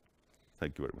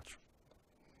 Thank you very much.